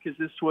that, because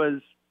this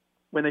was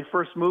when they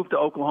first moved to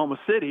Oklahoma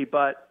City,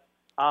 but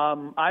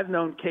I've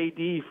known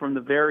KD from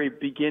the very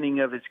beginning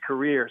of his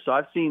career, so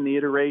I've seen the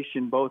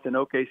iteration both in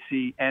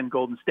OKC and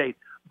Golden State.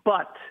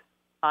 But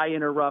I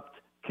interrupt.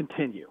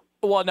 Continue.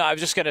 Well, no, I was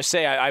just going to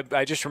say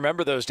I just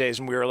remember those days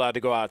when we were allowed to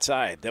go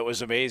outside. That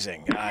was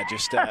amazing.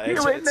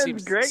 It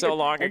seems so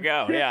long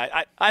ago.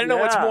 Yeah, I don't know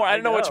what's more. I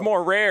don't know what's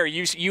more rare.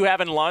 You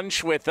having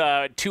lunch with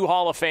two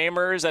Hall of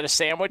Famers at a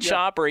sandwich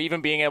shop, or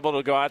even being able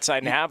to go outside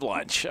and have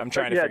lunch. I'm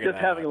trying to figure that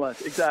out. Yeah, just having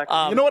lunch.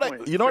 Exactly.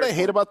 You know what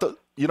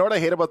I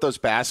hate about those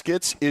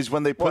baskets is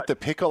when they put the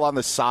pickle on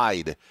the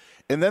side,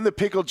 and then the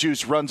pickle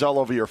juice runs all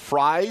over your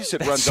fries.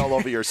 It runs all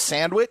over your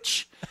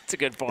sandwich. That's a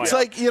good point. It's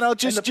like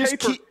just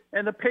keep.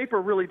 And the paper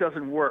really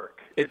doesn't work.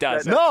 It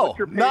does. No,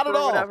 not at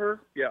all.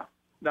 Whatever. Yeah.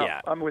 No, yeah,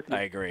 I'm with you.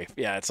 I agree.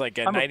 Yeah, it's like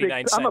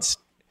 99 cents.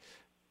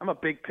 I'm a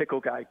big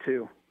pickle guy,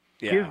 too.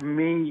 Yeah.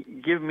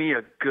 Give me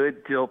a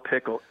good dill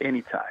pickle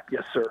anytime.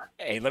 Yes, sir.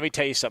 Hey, let me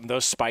tell you something.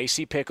 Those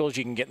spicy pickles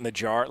you can get in the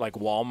jar at like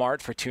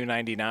Walmart for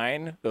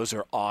 $2.99. Those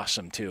are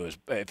awesome too,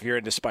 if you're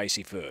into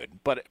spicy food.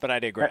 But I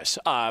digress.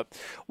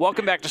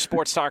 Welcome back to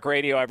Sports Talk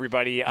Radio,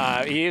 everybody.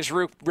 He is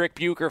Rick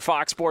Bucher,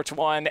 Fox Sports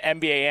 1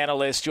 NBA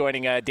analyst,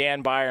 joining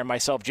Dan Byer and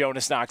myself,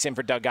 Jonas Knox, in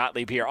for Doug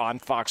Gottlieb here on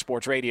Fox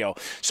Sports Radio.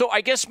 So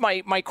I guess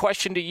my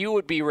question to you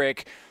would be,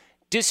 Rick,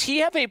 does he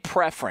have a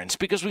preference?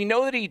 Because we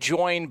know that he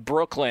joined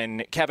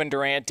Brooklyn, Kevin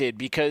Durant did,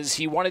 because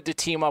he wanted to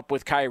team up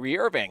with Kyrie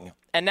Irving.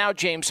 And now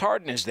James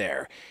Harden is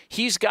there.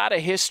 He's got a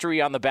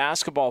history on the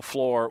basketball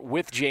floor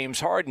with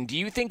James Harden. Do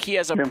you think he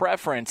has a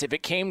preference? If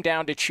it came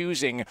down to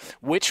choosing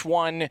which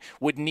one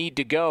would need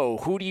to go,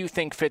 who do you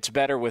think fits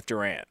better with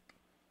Durant?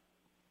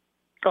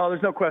 Oh,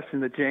 there's no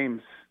question that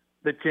James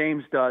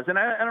does. And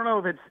I don't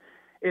know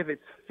if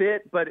it's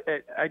fit, but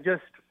I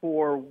just,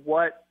 for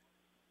what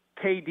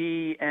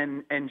KD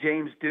and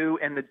James do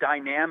and the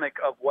dynamic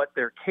of what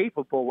they're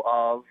capable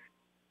of,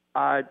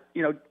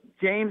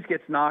 James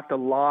gets knocked a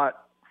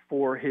lot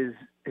for his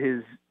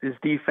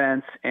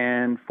defense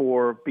and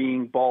for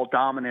being ball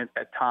dominant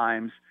at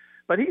times,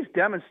 but he's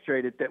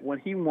demonstrated that when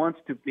he wants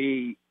to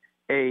be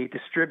a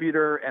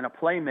distributor and a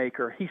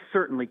playmaker, he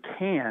certainly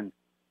can.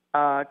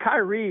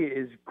 Kyrie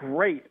is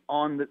great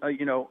on the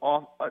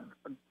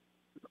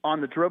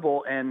on the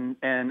dribble and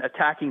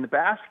attacking the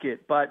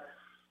basket, but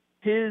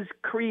his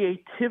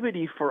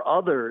creativity for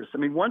others. I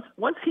mean, once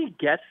he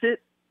gets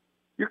it,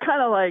 you're kind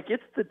of like,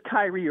 it's the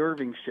Kyrie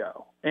Irving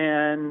show.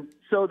 And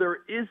so there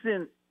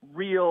isn't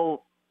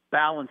real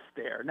balance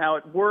there. Now,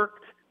 it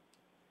worked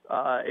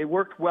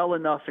well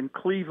enough in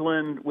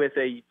Cleveland with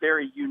a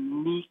very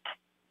unique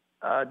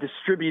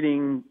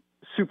distributing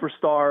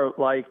superstar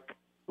like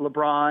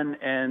LeBron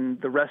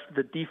and the rest of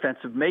the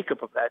defensive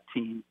makeup of that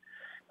team.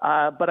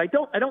 But I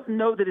don't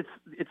know that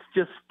it's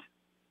just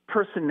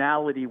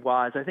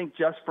personality-wise. I think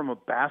just from a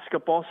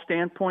basketball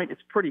standpoint,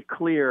 it's pretty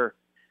clear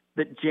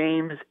that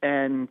James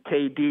and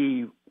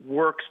KD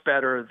works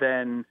better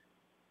than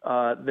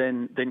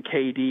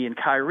KD and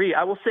Kyrie.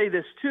 I will say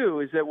this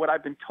too, is that what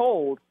I've been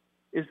told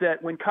is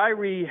that when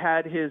Kyrie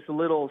had his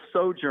little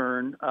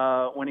sojourn,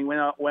 when he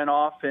went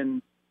off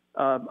and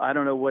I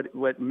don't know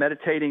what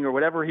meditating or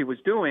whatever he was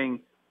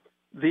doing,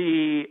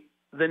 the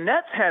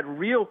Nets had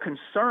real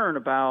concern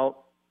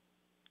about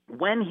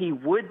when he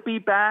would be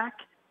back.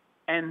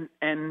 And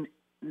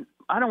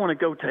I don't want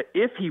to go to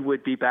if he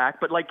would be back,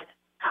 but like,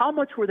 how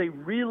much were they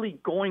really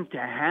going to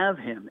have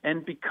him?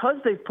 And because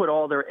they've put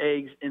all their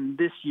eggs in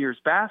this year's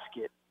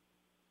basket,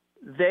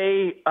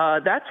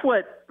 that's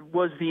what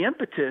was the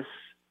impetus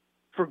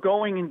for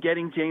going and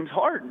getting James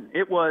Harden.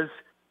 It was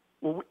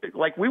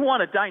like, we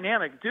want a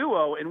dynamic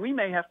duo, and we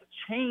may have to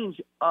change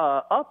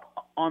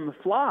up on the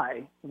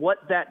fly what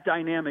that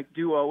dynamic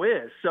duo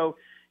is. So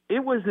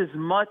it was as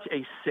much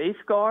a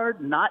safeguard,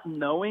 not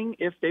knowing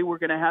if they were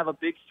going to have a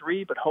big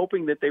three, but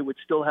hoping that they would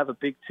still have a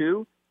big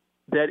two,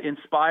 that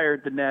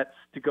inspired the Nets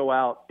to go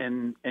out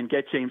and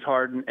get James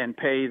Harden and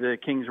pay the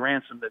King's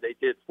ransom that they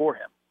did for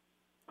him.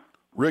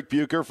 Rick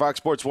Bucher, Fox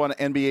Sports 1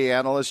 NBA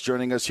analyst,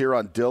 joining us here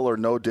on Dill or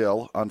No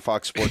Dill on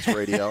Fox Sports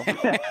Radio.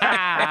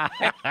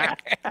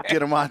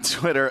 Get him on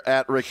Twitter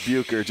at Rick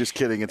Bucher. Just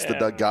kidding. It's the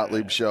Doug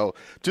Gottlieb Show.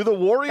 Do the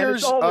Warriors... And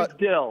it's always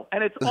Dill.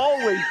 And it's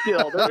always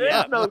Dill. There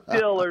is no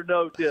Dill or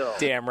No Dill.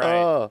 Damn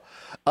right.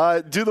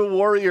 Do the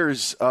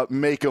Warriors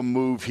make a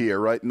move here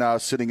right now,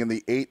 sitting in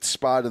the 8th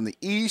spot in the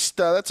East?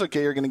 That's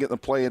okay. You're going to get in the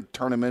play-in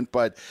tournament.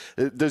 But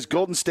does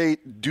Golden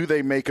State, do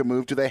they make a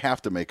move? Do they have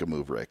to make a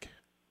move, Rick?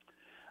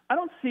 I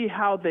don't see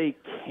how they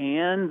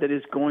can that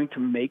is going to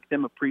make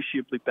them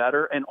appreciably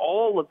better. And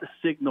all of the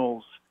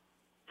signals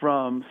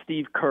from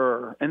Steve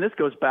Kerr, and this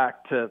goes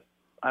back to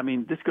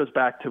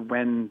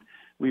when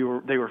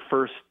they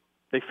first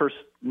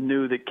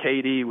knew that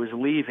KD was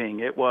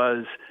leaving. It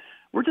was,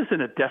 we're just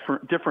in a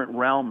different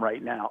realm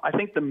right now. I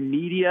think the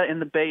media in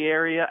the Bay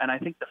Area and I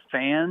think the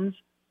fans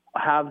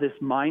have this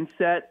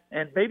mindset,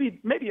 and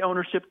maybe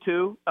ownership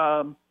too,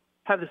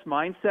 have this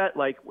mindset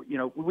like,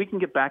 we can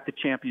get back to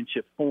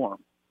championship form.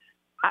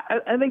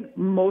 I think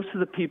most of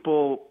the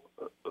people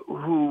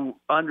who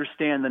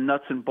understand the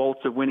nuts and bolts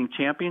of winning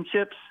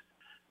championships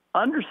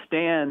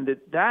understand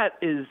that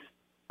is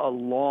a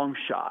long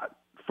shot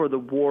for the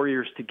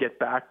Warriors to get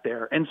back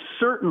there, and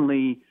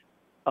certainly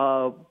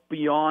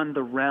beyond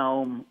the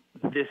realm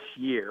this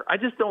year. I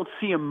just don't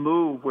see a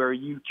move where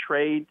you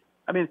trade.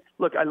 I mean,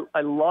 look,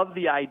 I love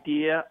the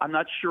idea. I'm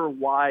not sure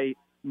why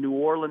New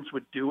Orleans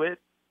would do it.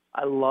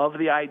 I love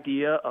the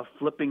idea of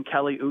flipping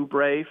Kelly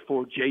Oubre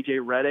for J.J.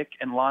 Redick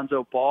and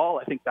Lonzo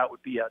Ball. I think that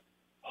would be a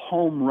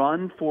home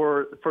run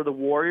for the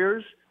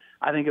Warriors.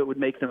 I think it would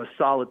make them a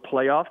solid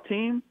playoff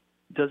team.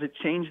 Does it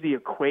change the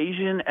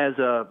equation as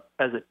a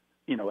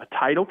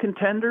title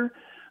contender?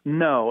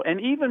 No.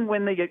 And even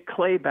when they get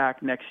Clay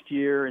back next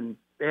year and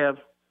they have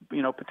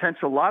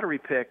potential lottery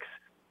picks,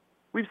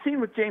 we've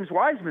seen with James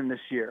Wiseman this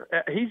year.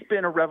 He's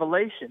been a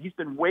revelation. He's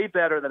been way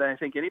better than I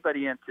think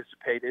anybody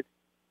anticipated.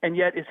 And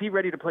yet, is he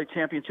ready to play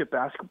championship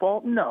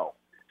basketball? No.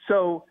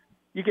 So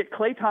you get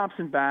Klay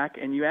Thompson back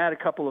and you add a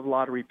couple of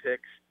lottery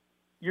picks.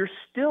 You're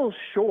still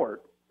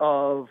short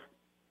of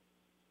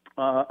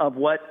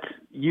what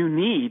you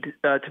need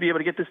to be able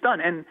to get this done.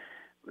 And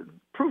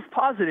proof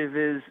positive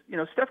is,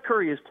 Steph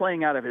Curry is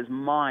playing out of his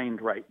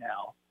mind right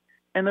now,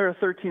 and they're a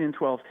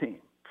 13-12 team.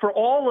 For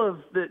all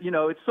of the,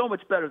 it's so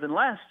much better than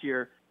last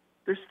year.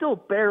 They're still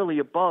barely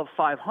above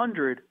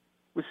 500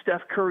 with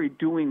Steph Curry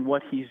doing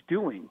what he's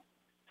doing.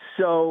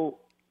 So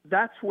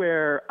that's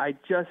where I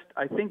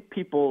think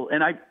people,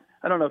 and I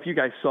don't know if you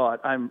guys saw it.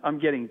 I'm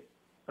getting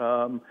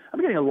a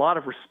lot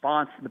of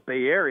response in the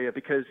Bay Area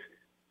because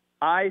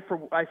I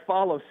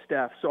follow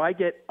Steph, so I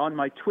get on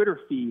my Twitter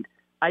feed,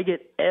 I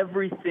get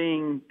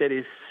everything that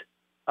is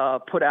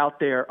put out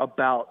there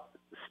about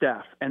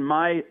Steph, and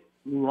my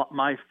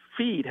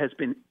feed has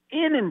been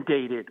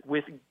inundated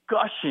with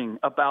gushing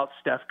about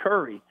Steph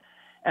Curry.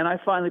 And I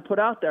finally put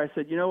out there, I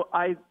said,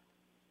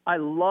 I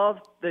love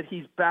that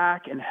he's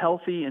back and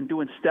healthy and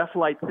doing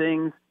Steph-like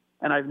things,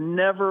 and I've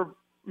never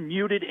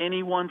muted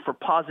anyone for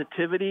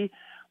positivity,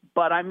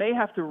 but I may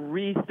have to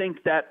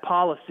rethink that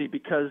policy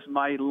because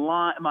my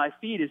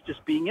feed is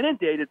just being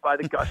inundated by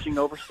the gushing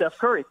over Steph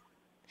Curry.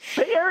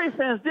 Bay Area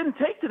fans didn't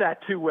take to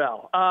that too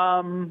well,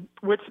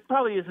 which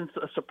probably isn't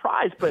a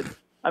surprise, but,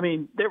 I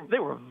mean, they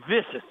were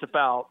vicious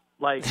about,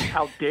 like,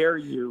 how dare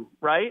you,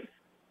 right?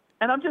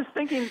 And I'm just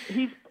thinking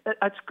he's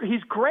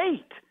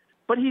great.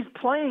 But he's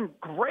playing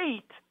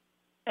great,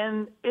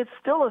 and it's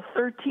still a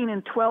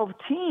 13-12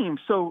 team.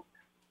 So,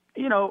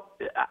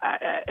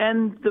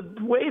 and the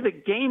way the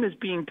game is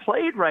being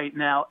played right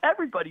now,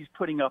 everybody's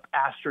putting up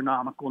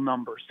astronomical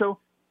numbers. So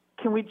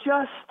can we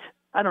just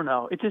 – I don't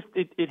know. It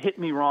hit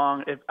me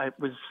wrong. I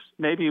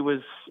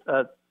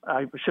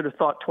should have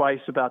thought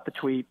twice about the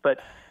tweet. But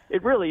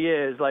it really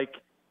is like,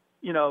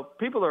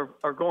 people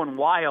are going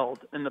wild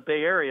in the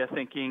Bay Area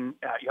thinking,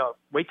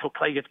 wait till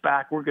Clay gets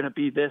back. We're going to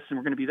be this and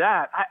we're going to be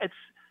that.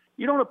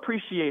 You don't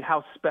appreciate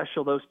how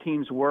special those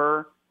teams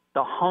were,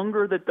 the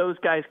hunger that those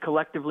guys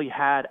collectively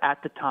had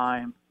at the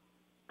time,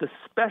 the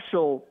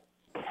special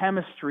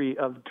chemistry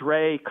of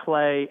Dre,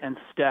 Clay, and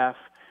Steph,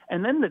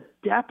 and then the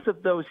depth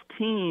of those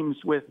teams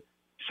with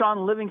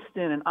Sean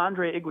Livingston and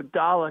Andre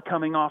Iguodala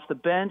coming off the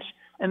bench.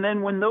 And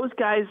then when those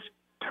guys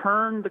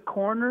turned the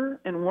corner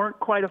and weren't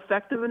quite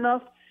effective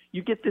enough,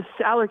 you get this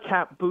salary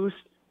cap boost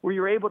where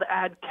you're able to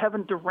add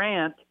Kevin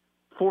Durant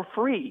for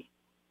free.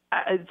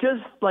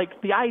 Just like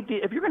the idea,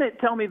 if you're going to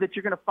tell me that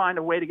you're going to find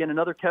a way to get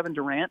another Kevin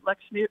Durant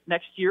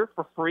next year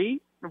for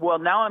free, well,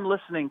 now I'm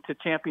listening to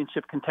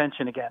championship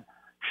contention again.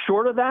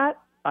 Short of that,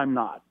 I'm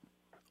not.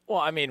 Well,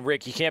 I mean,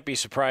 Rick, you can't be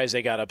surprised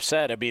they got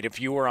upset. I mean, if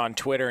you were on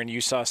Twitter and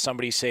you saw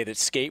somebody say that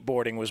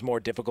skateboarding was more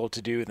difficult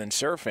to do than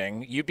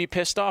surfing, you'd be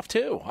pissed off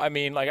too. I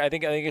mean, like I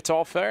think it's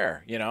all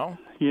fair, You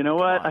know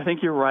what? I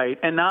think you're right.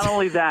 And not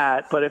only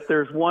that, but if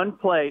there's one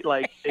play,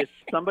 like if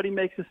somebody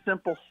makes a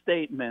simple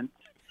statement,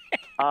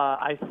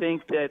 I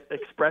think that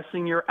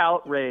expressing your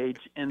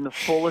outrage in the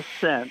fullest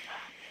sense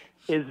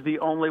is the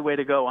only way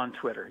to go on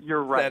Twitter.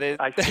 You're right.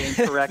 I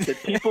stand corrected.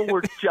 People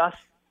were just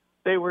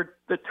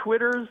the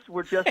Twitters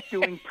were just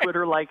doing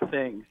Twitter-like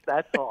things.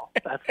 That's all.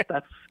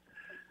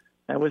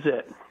 That was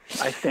it.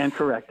 I stand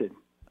corrected.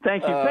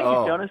 Thank you,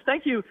 Jonas.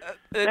 Thank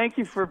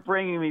you for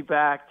bringing me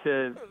back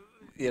to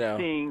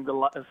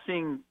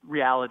seeing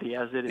reality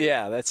as it is.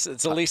 Yeah, that's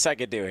the least I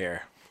could do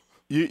here.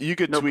 You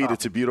could tweet problem.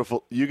 it's a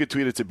beautiful. You could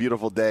tweet it's a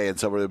beautiful day, and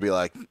somebody would be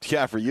like,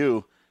 "Yeah, for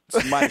you,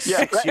 it's my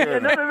sixth year.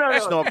 No.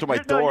 Snow up to my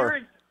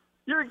door."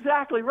 You're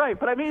exactly right.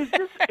 But I mean,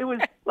 it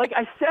was like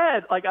I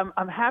said, like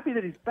I'm happy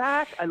that he's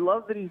back. I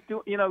love that he's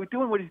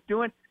doing what he's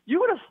doing. You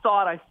would have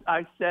thought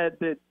I said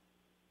that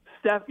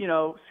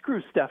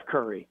screw Steph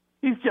Curry.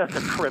 He's just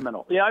a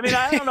criminal. Yeah, I mean,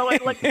 I don't know.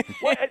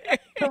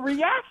 The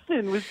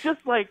reaction was just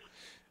like,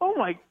 oh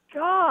my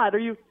God, are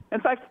you?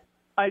 In fact,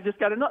 I just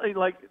got another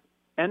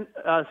and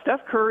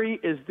Steph Curry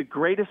is the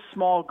greatest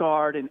small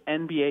guard in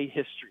NBA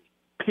history.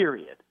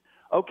 Period.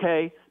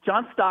 Okay,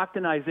 John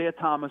Stockton, Isaiah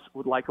Thomas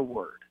would like a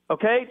word.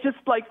 Okay, just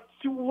like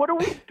what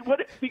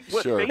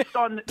Sure. based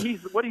on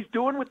what he's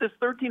doing with this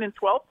 13 and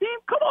 12 team?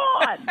 Come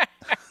on.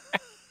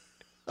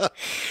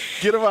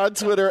 Get him on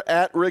Twitter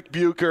at Rick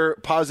Bucher.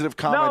 Positive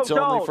comments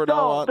only for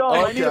now on.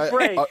 Don't. I need a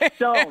break.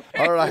 Don't.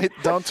 All right,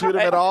 don't tweet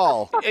him at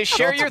all.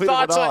 Share your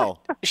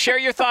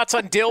thoughts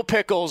on dill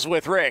pickles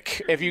with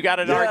Rick. If you got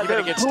an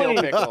argument against dill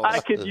pickles, I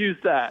could use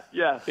that.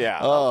 Yes. Yeah.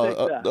 I'll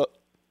take that.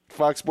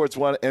 Fox Sports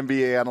 1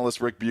 NBA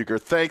analyst Rick Bucher.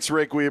 Thanks,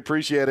 Rick. We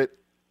appreciate it.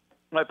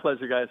 My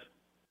pleasure, guys.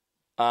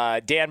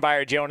 Dan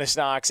Byer, Jonas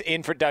Knox,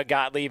 in for Doug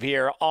Gottlieb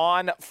here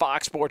on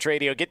Fox Sports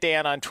Radio. Get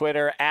Dan on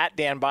Twitter, at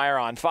Dan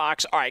Byer on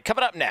Fox. All right,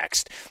 coming up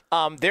next,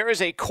 there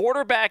is a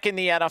quarterback in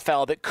the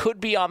NFL that could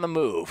be on the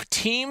move.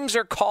 Teams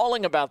are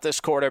calling about this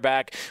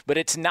quarterback, but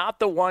it's not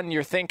the one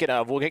you're thinking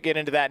of. We'll get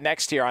into that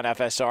next here on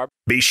FSR.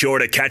 Be sure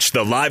to catch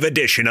the live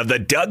edition of the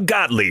Doug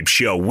Gottlieb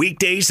Show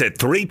weekdays at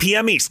 3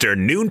 p.m.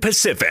 Eastern, noon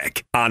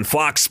Pacific on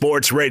Fox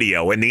Sports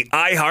Radio and the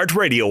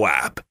iHeartRadio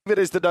app. It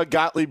is the Doug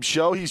Gottlieb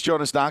Show. He's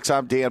Jonas Knox.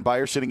 I'm Dan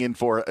Byer, sitting in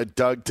for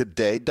Doug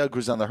today. Doug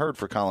was on the herd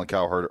for Colin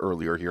Cowherd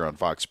earlier here on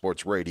Fox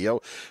Sports Radio,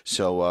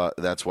 so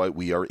that's why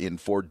we are in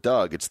for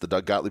Doug. It's the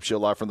Doug Gottlieb Show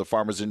live from the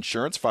Farmers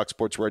Insurance Fox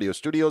Sports Radio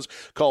studios.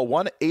 Call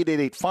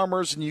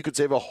 1-888-FARMERS, and you could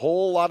save a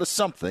whole lot of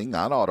something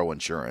on auto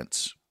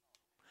insurance.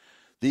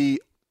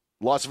 The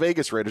Las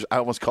Vegas Raiders. I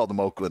almost called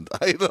them Oakland.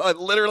 I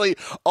literally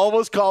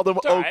almost called them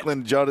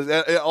Oakland, Jonas.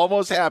 It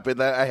almost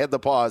happened. I had the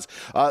pause.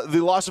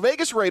 The Las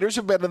Vegas Raiders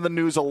have been in the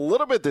news a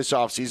little bit this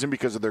offseason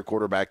because of their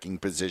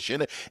quarterbacking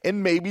position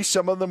and maybe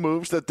some of the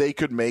moves that they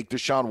could make.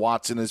 Deshaun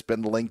Watson has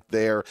been linked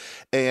there,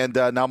 and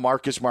now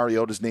Marcus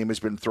Mariota's name has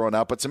been thrown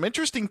out. But some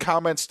interesting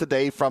comments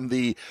today from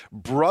the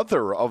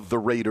brother of the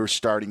Raiders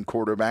starting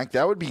quarterback.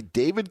 That would be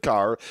David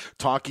Carr,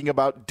 talking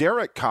about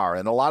Derek Carr.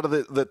 And a lot of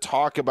the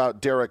talk about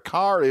Derek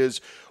Carr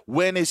is,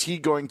 when is he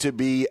going to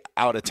be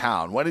out of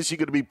town? When is he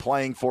going to be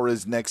playing for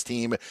his next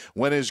team?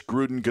 When is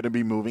Gruden going to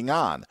be moving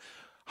on?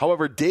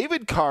 However,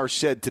 David Carr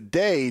said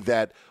today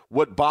that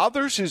what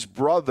bothers his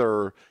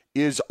brother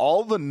is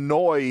all the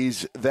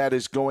noise that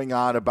is going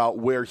on about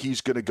where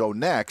he's going to go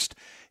next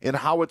and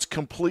how it's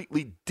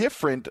completely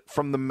different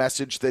from the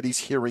message that he's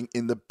hearing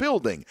in the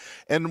building.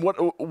 And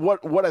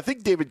what I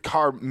think David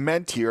Carr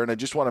meant here, and I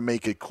just want to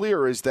make it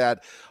clear, is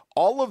that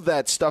all of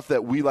that stuff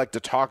that we like to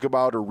talk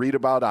about or read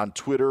about on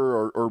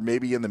Twitter or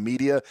maybe in the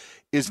media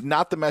is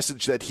not the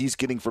message that he's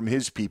getting from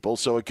his people,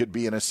 so it could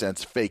be, in a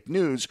sense, fake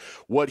news.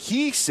 What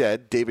he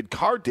said, David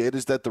Carr did,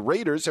 is that the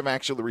Raiders have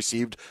actually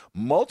received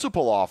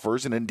multiple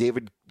offers, and in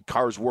David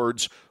Carr's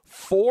words,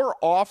 4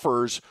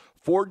 offers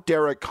for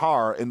Derek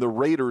Carr, and the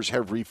Raiders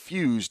have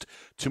refused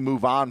to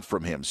move on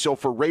from him. So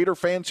for Raider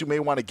fans who may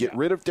want to get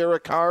rid of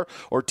Derek Carr,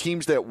 or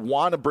teams that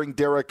want to bring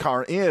Derek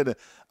Carr in,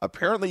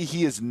 apparently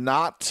he is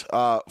not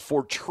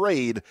for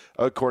trade,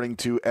 according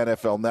to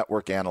NFL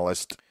Network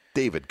analyst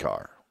David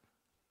Carr.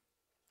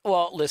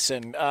 Well,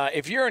 listen,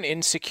 if you're an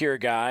insecure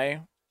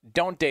guy,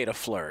 don't date a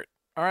flirt.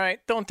 All right?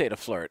 Don't date a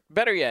flirt.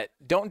 Better yet,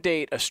 don't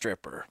date a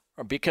stripper,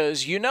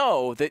 because you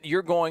know that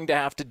you're going to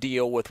have to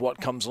deal with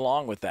what comes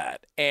along with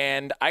that.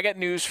 And I got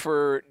news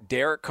for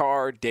Derek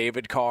Carr,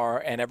 David Carr,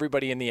 and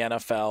everybody in the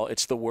NFL.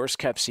 It's the worst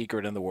kept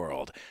secret in the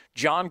world.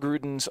 John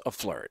Gruden's a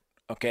flirt.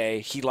 Okay,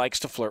 he likes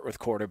to flirt with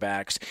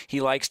quarterbacks.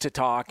 He likes to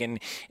talk and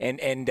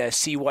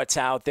see what's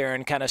out there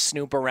and kind of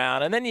snoop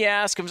around. And then you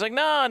ask him, he's like,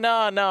 no,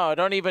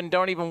 don't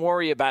even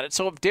worry about it.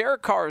 So if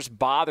Derek Carr is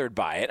bothered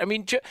by it, I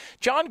mean,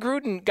 John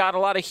Gruden got a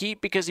lot of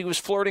heat because he was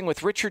flirting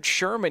with Richard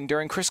Sherman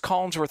during Chris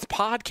Collinsworth's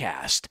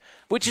podcast,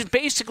 which is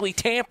basically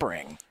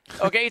tampering.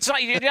 Okay,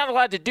 you're not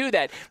allowed to do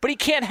that, but he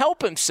can't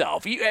help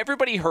himself.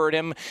 Everybody heard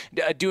him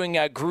doing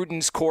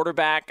Gruden's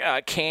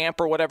quarterback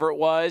camp or whatever it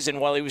was, and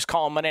while he was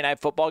calling Monday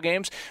Night Football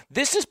games.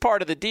 This is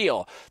part of the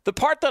deal. The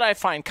part that I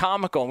find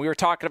comical, and we were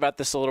talking about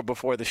this a little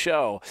before the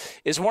show,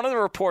 is one of the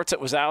reports that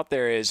was out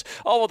there is,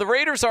 the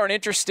Raiders aren't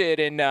interested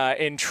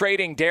in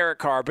trading Derek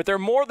Carr, but they're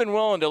more than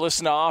willing to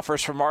listen to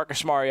offers from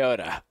Marcus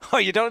Mariota. Oh,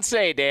 you don't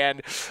say,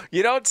 Dan.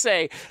 You don't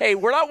say, hey,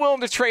 we're not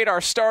willing to trade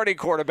our starting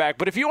quarterback,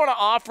 But if you want to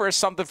offer us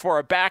something for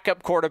a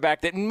backup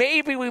quarterback that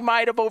maybe we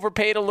might have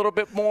overpaid a little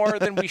bit more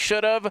than we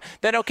should have,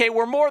 then okay,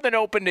 we're more than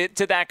open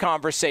to that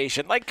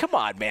conversation. Like, come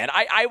on, man.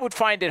 I would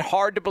find it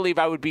hard to believe.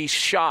 I would be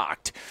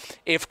shocked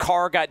if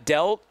Carr got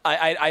dealt.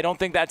 I don't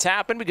think that's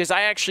happened because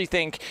I actually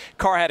think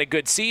Carr had a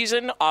good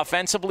season.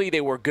 Offensively, they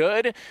were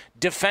good.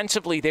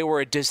 Defensively, they were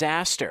a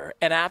disaster,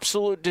 an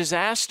absolute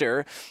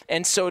disaster.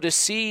 And so to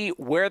see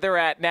where they're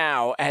at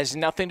now has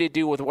nothing to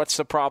do with what's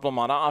the problem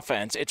on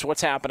offense. It's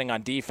what's happening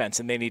on defense,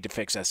 and they need to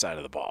fix that side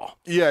of the ball.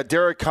 Yeah,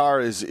 Derek Carr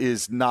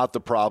is not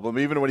the problem.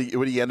 Even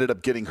when he ended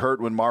up getting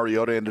hurt, when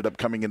Mariota ended up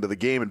coming into the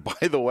game. And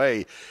by the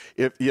way,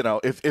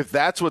 if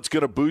that's what's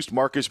going to boost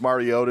Marcus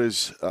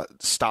Mariota's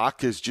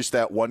stock is just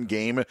that one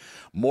game,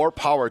 more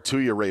power to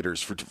you,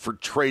 Raiders, for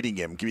trading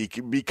him,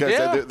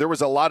 because there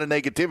was a lot of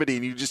negativity,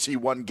 and you just see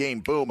one game,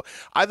 boom.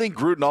 I think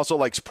Gruden also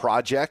likes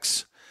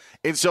projects.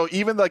 And so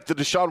even like the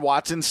Deshaun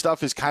Watson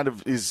stuff is kind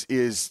of is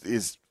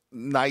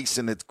nice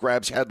and it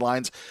grabs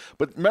headlines.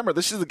 But remember,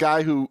 this is the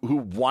guy who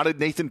wanted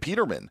Nathan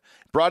Peterman,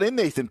 brought in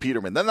Nathan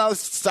Peterman, then now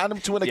signed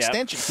him to an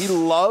extension. He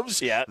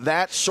loves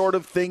that sort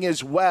of thing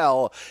as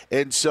well.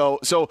 And so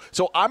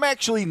I'm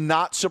actually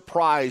not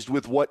surprised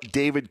with what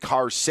David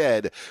Carr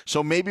said.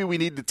 So maybe we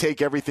need to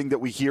take everything that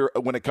we hear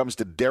when it comes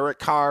to Derek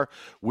Carr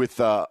with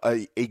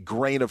a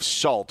grain of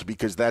salt,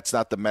 because that's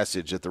not the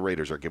message that the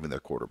Raiders are giving their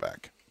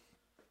quarterback.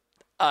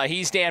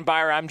 He's Dan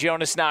Byer. I'm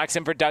Jonas Knox,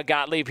 in for Doug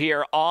Gottlieb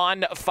here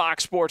on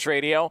Fox Sports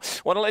Radio.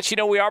 Want to let you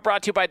know we are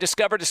brought to you by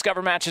Discover.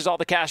 Discover matches all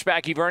the cash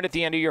back you've earned at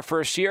the end of your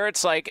first year.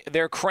 It's like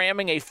they're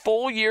cramming a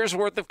full year's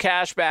worth of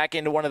cash back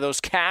into one of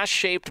those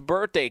cash-shaped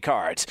birthday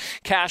cards.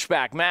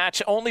 Cashback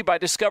match only by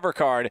Discover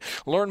Card.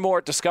 Learn more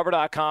at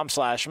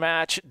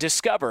discover.com/match.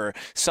 Discover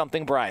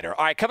something brighter.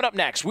 All right, coming up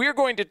next, we are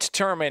going to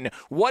determine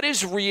what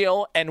is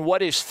real and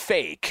what is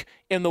fake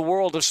in the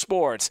world of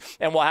sports,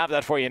 and we'll have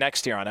that for you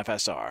next year on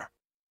FSR.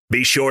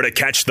 Be sure to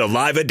catch the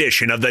live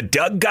edition of the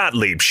Doug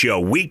Gottlieb Show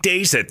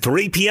weekdays at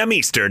 3 p.m.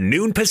 Eastern,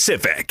 noon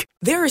Pacific.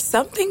 There are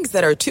some things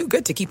that are too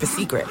good to keep a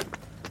secret.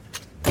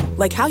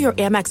 Like how your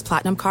Amex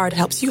Platinum card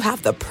helps you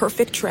have the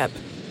perfect trip.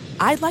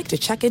 I'd like to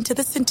check into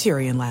the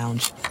Centurion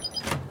Lounge.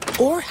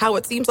 Or how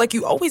it seems like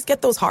you always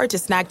get those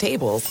hard-to-snag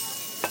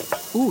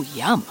tables. Ooh,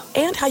 yum.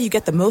 And how you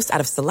get the most out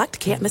of select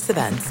can't-miss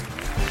events.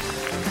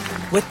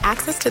 With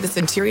access to the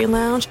Centurion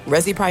Lounge,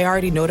 Resi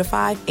Priority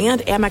Notified,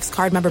 and Amex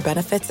card member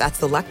benefits at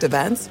select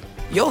events,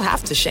 you'll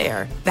have to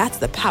share. That's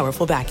the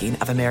powerful backing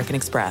of American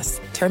Express.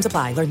 Terms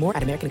apply. Learn more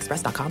at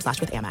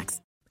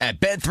americanexpress.com/withAmex. At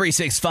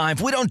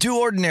Bet365, we don't do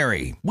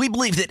ordinary. We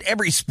believe that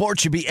every sport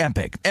should be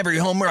epic. Every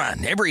home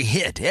run, every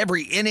hit,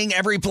 every inning,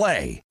 every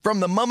play. From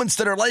the moments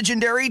that are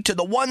legendary to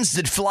the ones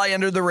that fly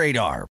under the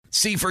radar.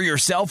 See for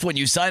yourself when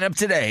you sign up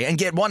today and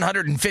get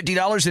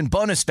 $150 in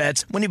bonus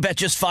bets when you bet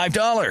just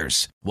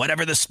 $5.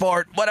 Whatever the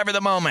sport, whatever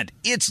the moment,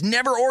 it's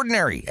never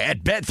ordinary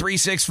at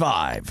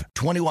Bet365.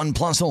 21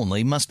 plus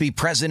only. Must be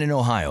present in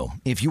Ohio.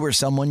 If you or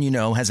someone you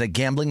know has a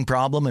gambling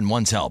problem and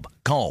wants help,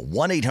 call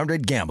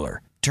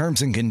 1-800-GAMBLER.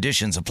 Terms and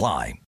conditions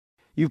apply.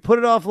 You've put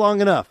it off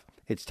long enough.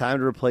 It's time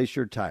to replace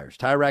your tires.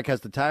 Tire Rack has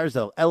the tires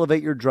that'll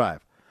elevate your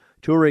drive.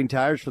 Touring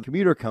tires for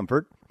commuter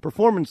comfort,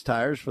 performance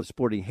tires for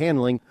sporty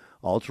handling,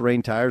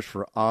 all-terrain tires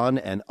for on-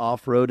 and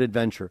off-road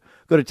adventure.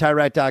 Go to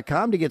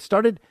TireRack.com to get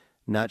started.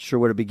 Not sure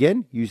where to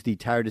begin? Use the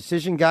Tire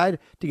Decision Guide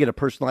to get a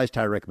personalized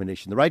tire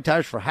recommendation. The right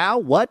tires for how,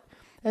 what,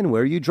 and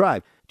where you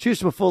drive. Choose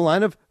from a full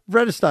line of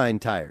Vredestein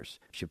tires.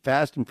 Ship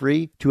fast and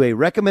free to a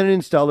recommended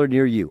installer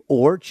near you,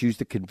 or choose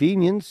the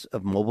convenience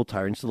of mobile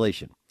tire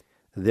installation.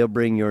 They'll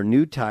bring your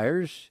new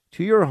tires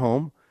to your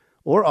home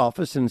or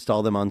office and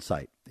install them on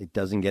site. It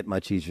doesn't get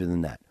much easier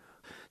than that.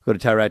 Go to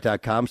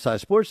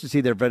TireRack.com/sports to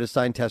see their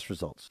Vredestein test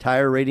results,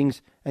 tire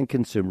ratings, and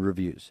consumer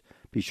reviews.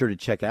 Be sure to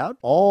check out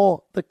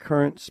all the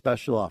current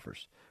special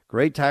offers.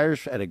 Great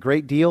tires at a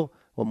great deal.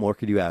 What more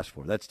could you ask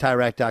for? That's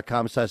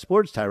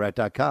TireRack.com/sports,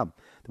 TireRack.com,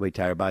 the way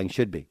tire buying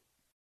should be.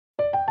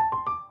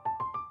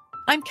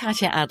 I'm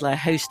Katya Adler,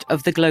 host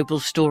of The Global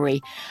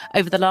Story.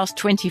 Over the last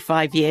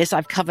 25 years,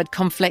 I've covered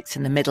conflicts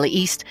in the Middle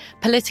East,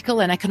 political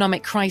and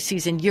economic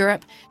crises in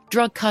Europe,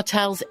 drug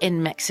cartels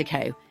in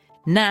Mexico.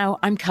 Now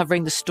I'm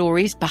covering the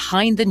stories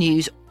behind the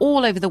news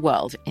all over the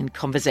world in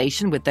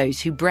conversation with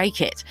those who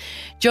break it.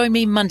 Join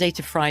me Monday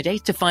to Friday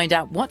to find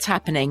out what's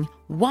happening,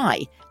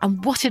 why,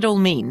 and what it all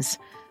means.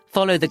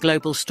 Follow The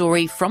Global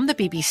Story from the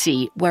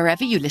BBC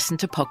wherever you listen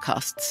to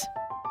podcasts.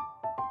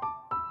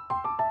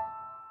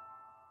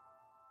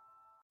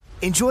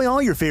 Enjoy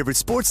all your favorite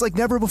sports like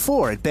never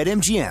before at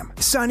BetMGM.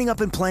 Signing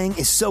up and playing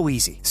is so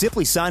easy.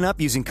 Simply sign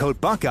up using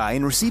code Buckeye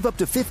and receive up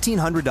to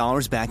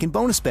 $1,500 back in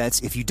bonus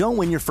bets if you don't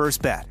win your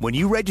first bet. When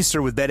you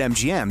register with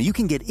BetMGM, you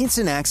can get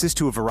instant access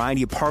to a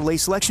variety of parlay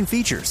selection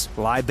features,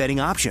 live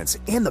betting options,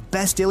 and the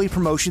best daily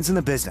promotions in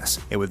the business.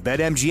 And with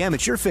BetMGM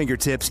at your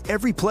fingertips,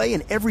 every play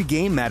and every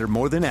game matter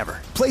more than ever.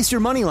 Place your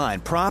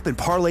moneyline, prop, and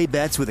parlay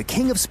bets with the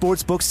king of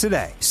sportsbooks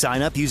today.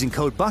 Sign up using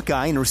code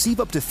Buckeye and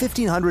receive up to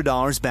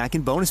 $1,500 back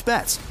in bonus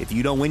bets. If if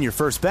you don't win your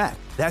first bet.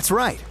 That's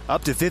right,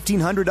 up to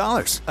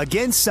 $1,500.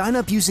 Again, sign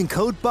up using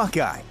code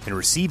Buckeye and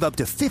receive up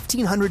to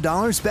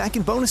 $1,500 back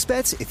in bonus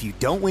bets if you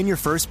don't win your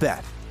first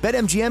bet.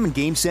 BetMGM and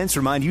GameSense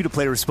remind you to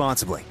play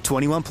responsibly.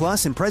 21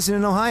 plus and present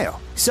in Ohio.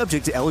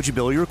 Subject to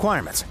eligibility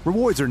requirements.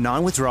 Rewards are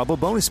non-withdrawable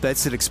bonus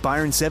bets that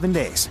expire in 7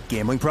 days.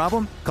 Gambling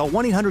problem? Call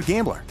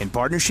 1-800-GAMBLER in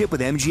partnership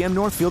with MGM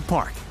Northfield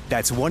Park.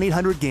 That's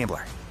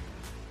 1-800-GAMBLER.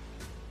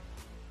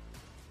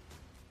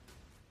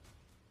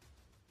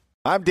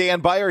 I'm Dan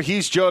Beyer.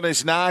 He's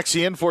Jonas Knox.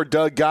 In for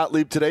Doug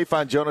Gottlieb today.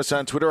 Find Jonas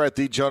on Twitter at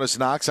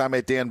 @TheJonasKnox. I'm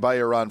at Dan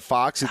Beyer on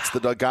Fox. It's the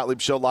Doug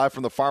Gottlieb Show live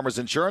from the Farmers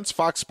Insurance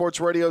Fox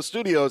Sports Radio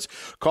studios.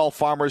 Call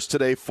Farmers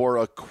today for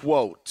a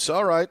quote.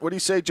 All right. What do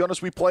you say,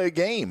 Jonas? We play a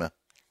game.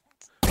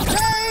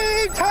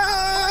 Game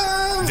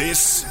time!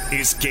 This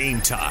is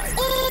Game Time.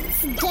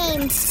 It's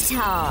game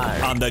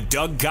time. On the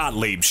Doug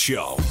Gottlieb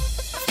Show.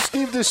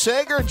 Steve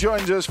DeSager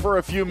joins us for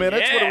a few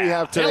minutes. Yeah. What do we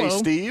have today, Hello.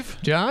 Steve?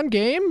 John,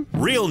 game?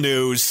 Real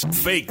news,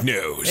 fake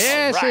news.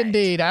 Yes,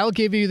 indeed. I'll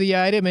give you the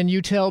item, and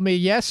you tell me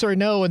yes or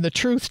no in the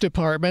truth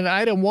department.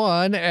 Item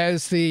one,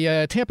 as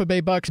the Tampa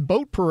Bay Bucks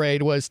boat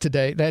parade was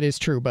today. That is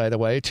true, by the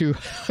way, to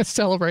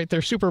celebrate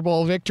their Super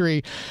Bowl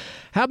victory.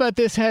 How about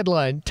this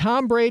headline?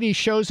 Tom Brady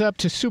shows up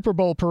to Super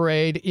Bowl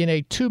parade in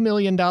a $2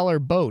 million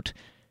boat.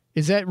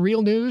 Is that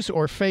real news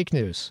or fake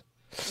news?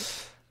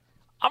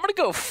 I'm gonna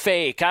go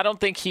fake. I don't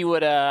think he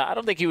would. I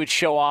don't think he would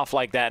show off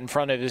like that in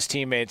front of his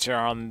teammates that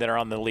are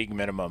on the league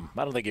minimum.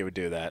 I don't think he would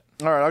do that.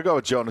 All right, I'll go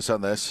with Jonas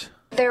on this.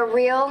 They're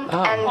real and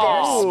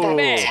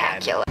they're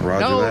spectacular.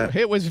 No,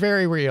 it was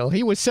very real.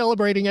 He was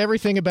celebrating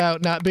everything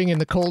about not being in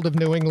the cold of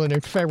New England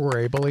in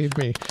February, believe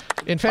me.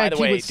 In fact, by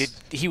the way,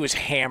 he was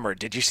hammered.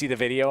 Did you see the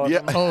video of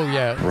him? Oh,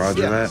 yeah.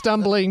 Roger that.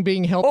 Stumbling,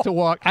 being helped to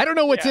walk. I don't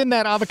know what's in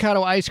that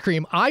avocado ice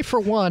cream. I, for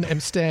one,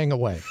 am staying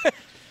away.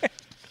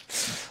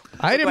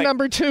 Item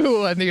number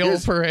two on the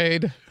old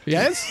parade.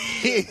 Yes?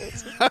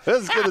 I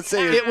was going to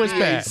say it was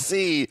bad. PAC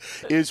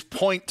is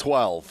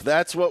 .12.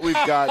 That's what we've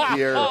got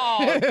here.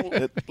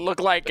 Look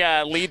like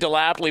Lee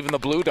DeLapp leaving the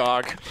Blue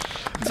Dog.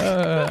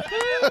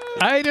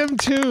 Item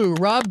two,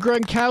 Rob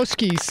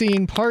Gronkowski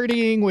seen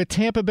partying with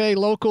Tampa Bay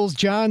locals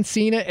John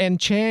Cena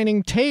and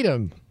Channing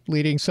Tatum,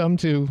 leading some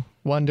to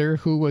wonder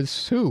who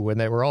was who when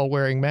they were all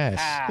wearing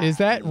masks. Is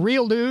that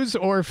real news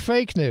or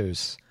fake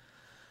news?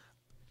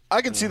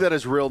 I can see that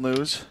as real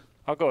news.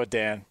 I'll go with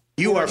Dan.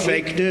 You are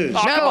fake news.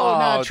 No,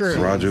 not true.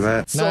 Roger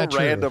that. So Not true.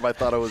 random, I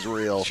thought it was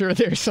real. Sure,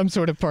 there's some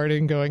sort of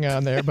partying going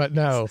on there, but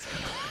no.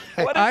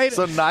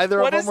 So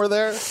neither of them were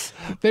there?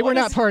 They were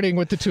not partying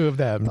with the two of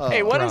them.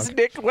 Hey, what does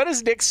Nick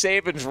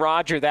Saban's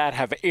Roger that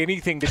have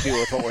anything to do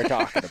with what we're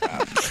talking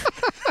about?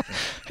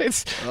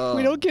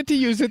 We don't get to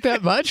use it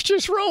that much.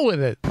 Just roll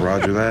with it.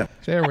 Roger that.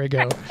 There we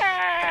go.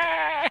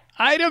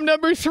 Item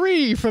number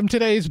three from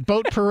today's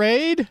boat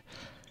parade.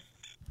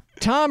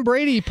 Tom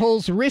Brady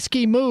pulls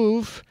risky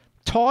move,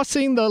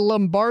 tossing the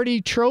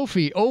Lombardi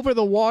trophy over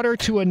the water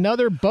to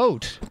another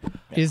boat.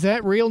 Is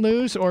that real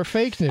news or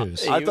fake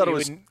news? I thought it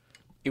was...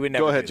 He would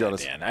never Go ahead, do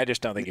Jonas. that, Dan. I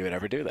just don't think he would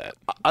ever do that.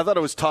 I thought it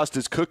was tossed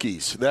as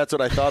cookies. That's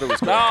what I thought it was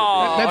going No,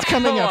 to be. That's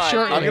coming up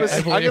shortly. I'm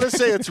going to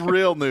say it's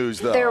real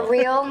news, though. They're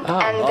real and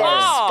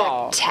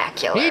they're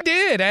spectacular. He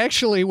did,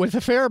 actually, with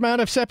a fair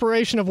amount of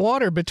separation of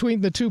water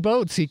between the two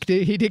boats. He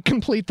did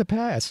complete the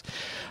pass.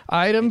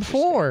 Item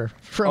four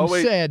from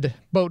said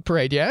boat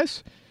parade,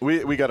 yes?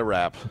 We got to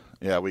wrap.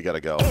 Yeah, we got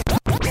to go.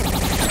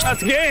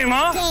 That's game,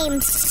 huh? Game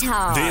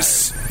time.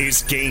 This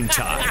is Game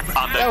Time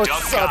on the Doug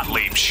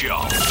Gottlieb Show.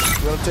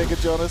 You want to take it,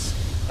 Jonas?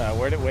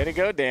 Way to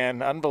go,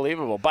 Dan.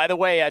 Unbelievable. By the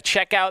way,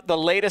 check out the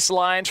latest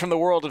lines from the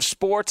world of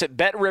sports at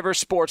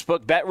BetRivers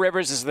Sportsbook.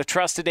 BetRivers is the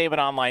trusted name in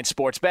online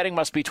sports betting.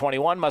 Must be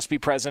 21, must be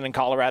present in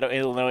Colorado,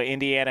 Illinois,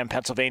 Indiana, and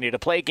Pennsylvania to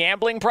play.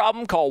 Gambling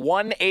problem? Call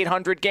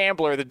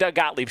 1-800-GAMBLER. The Doug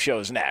Gottlieb Show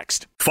is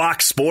next.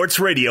 Fox Sports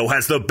Radio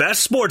has the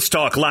best sports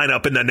talk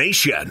lineup in the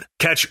nation.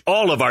 Catch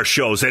all of our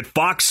shows at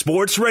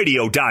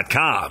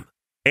foxsportsradio.com.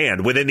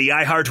 And within the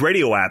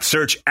iHeartRadio app,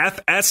 search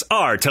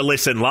FSR to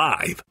listen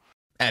live.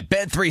 At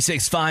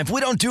Bet365, we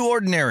don't do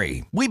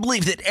ordinary. We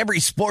believe that every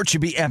sport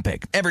should be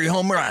epic. Every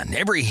home run,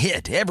 every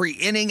hit, every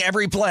inning,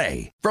 every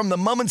play. From the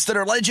moments that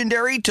are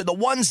legendary to the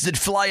ones that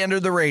fly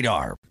under the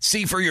radar.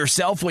 See for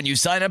yourself when you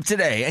sign up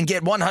today and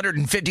get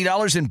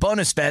 $150 in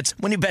bonus bets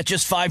when you bet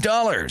just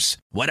 $5.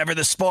 Whatever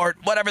the sport,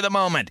 whatever the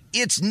moment,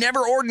 it's never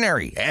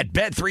ordinary at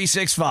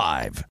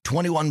Bet365.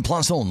 21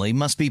 plus only.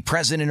 Must be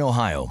present in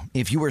Ohio.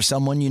 If you or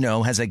someone you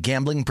know has a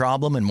gambling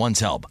problem and wants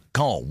help,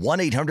 call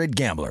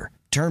 1-800-GAMBLER.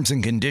 Terms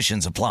and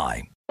conditions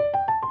apply.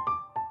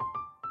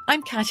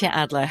 I'm Katya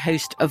Adler,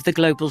 host of The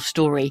Global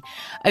Story.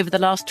 Over the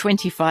last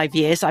 25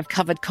 years, I've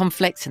covered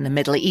conflicts in the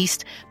Middle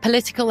East,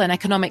 political and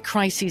economic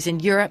crises in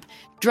Europe,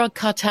 drug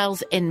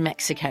cartels in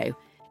Mexico.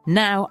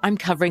 Now I'm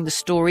covering the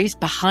stories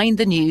behind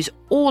the news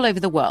all over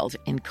the world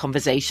in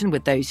conversation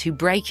with those who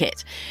break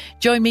it.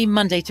 Join me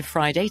Monday to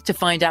Friday to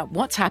find out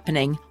what's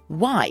happening,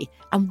 why,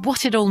 and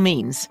what it all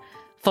means.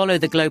 Follow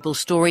The Global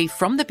Story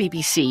from the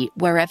BBC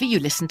wherever you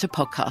listen to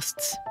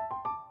podcasts.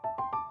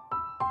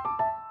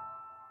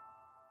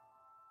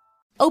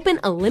 Open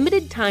a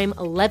limited-time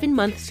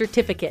 11-month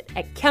certificate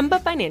at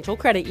Kemba Financial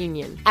Credit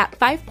Union. At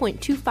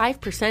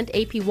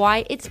 5.25%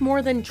 APY, it's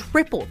more than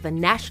triple the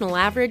national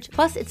average,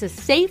 plus it's a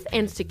safe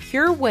and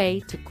secure way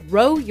to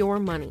grow your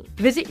money.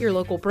 Visit your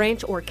local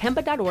branch or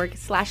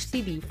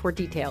kemba.org/cb for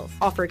details.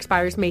 Offer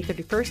expires May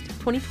 31st,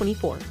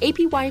 2024.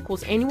 APY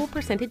equals annual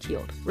percentage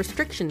yield.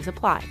 Restrictions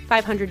apply.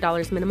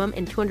 $500 minimum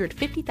and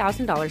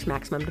 $250,000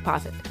 maximum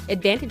deposit.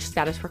 Advantage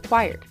status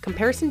required.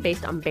 Comparison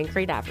based on bank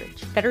rate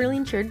average. Federally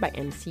insured by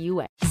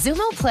NCUA.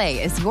 Xumo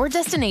Play is your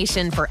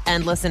destination for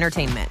endless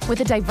entertainment. With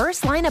a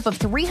diverse lineup of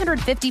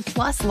 350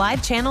 plus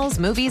live channels,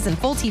 movies, and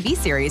full TV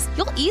series,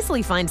 you'll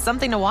easily find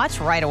something to watch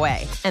right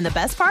away. And the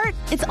best part?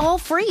 It's all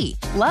free.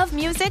 Love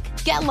music?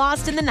 Get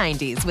lost in the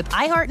 90s with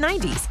iHeart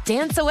 90s,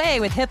 dance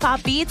away with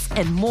hip-hop beats,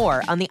 and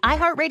more on the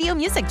iHeartRadio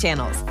music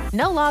channels.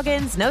 No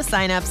logins, no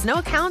signups, no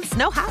accounts,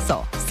 no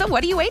hassle. So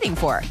what are you waiting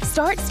for?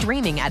 Start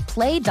streaming at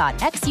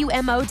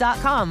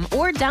play.xumo.com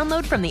or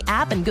download from the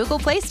app and Google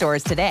Play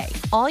stores today.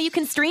 All you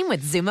can stream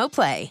with Xumo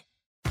Play.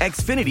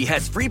 Xfinity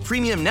has free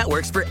premium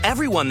networks for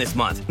everyone this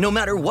month, no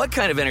matter what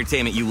kind of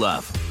entertainment you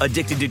love.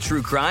 Addicted to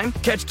true crime?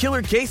 Catch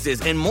killer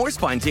cases and more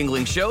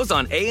spine-tingling shows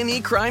on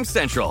A&E Crime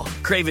Central.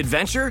 Crave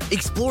adventure?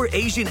 Explore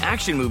Asian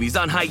action movies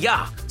on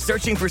Hi-Ya.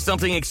 Searching for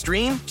something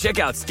extreme? Check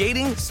out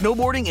skating,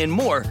 snowboarding, and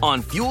more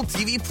on Fuel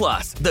TV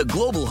Plus, the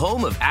global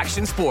home of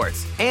action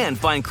sports. And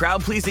find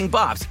crowd-pleasing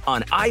bops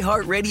on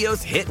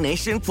iHeartRadio's Hit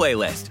Nation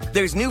playlist.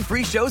 There's new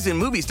free shows and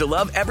movies to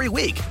love every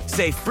week.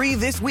 Say free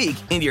this week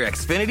in your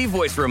Xfinity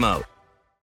voice remote.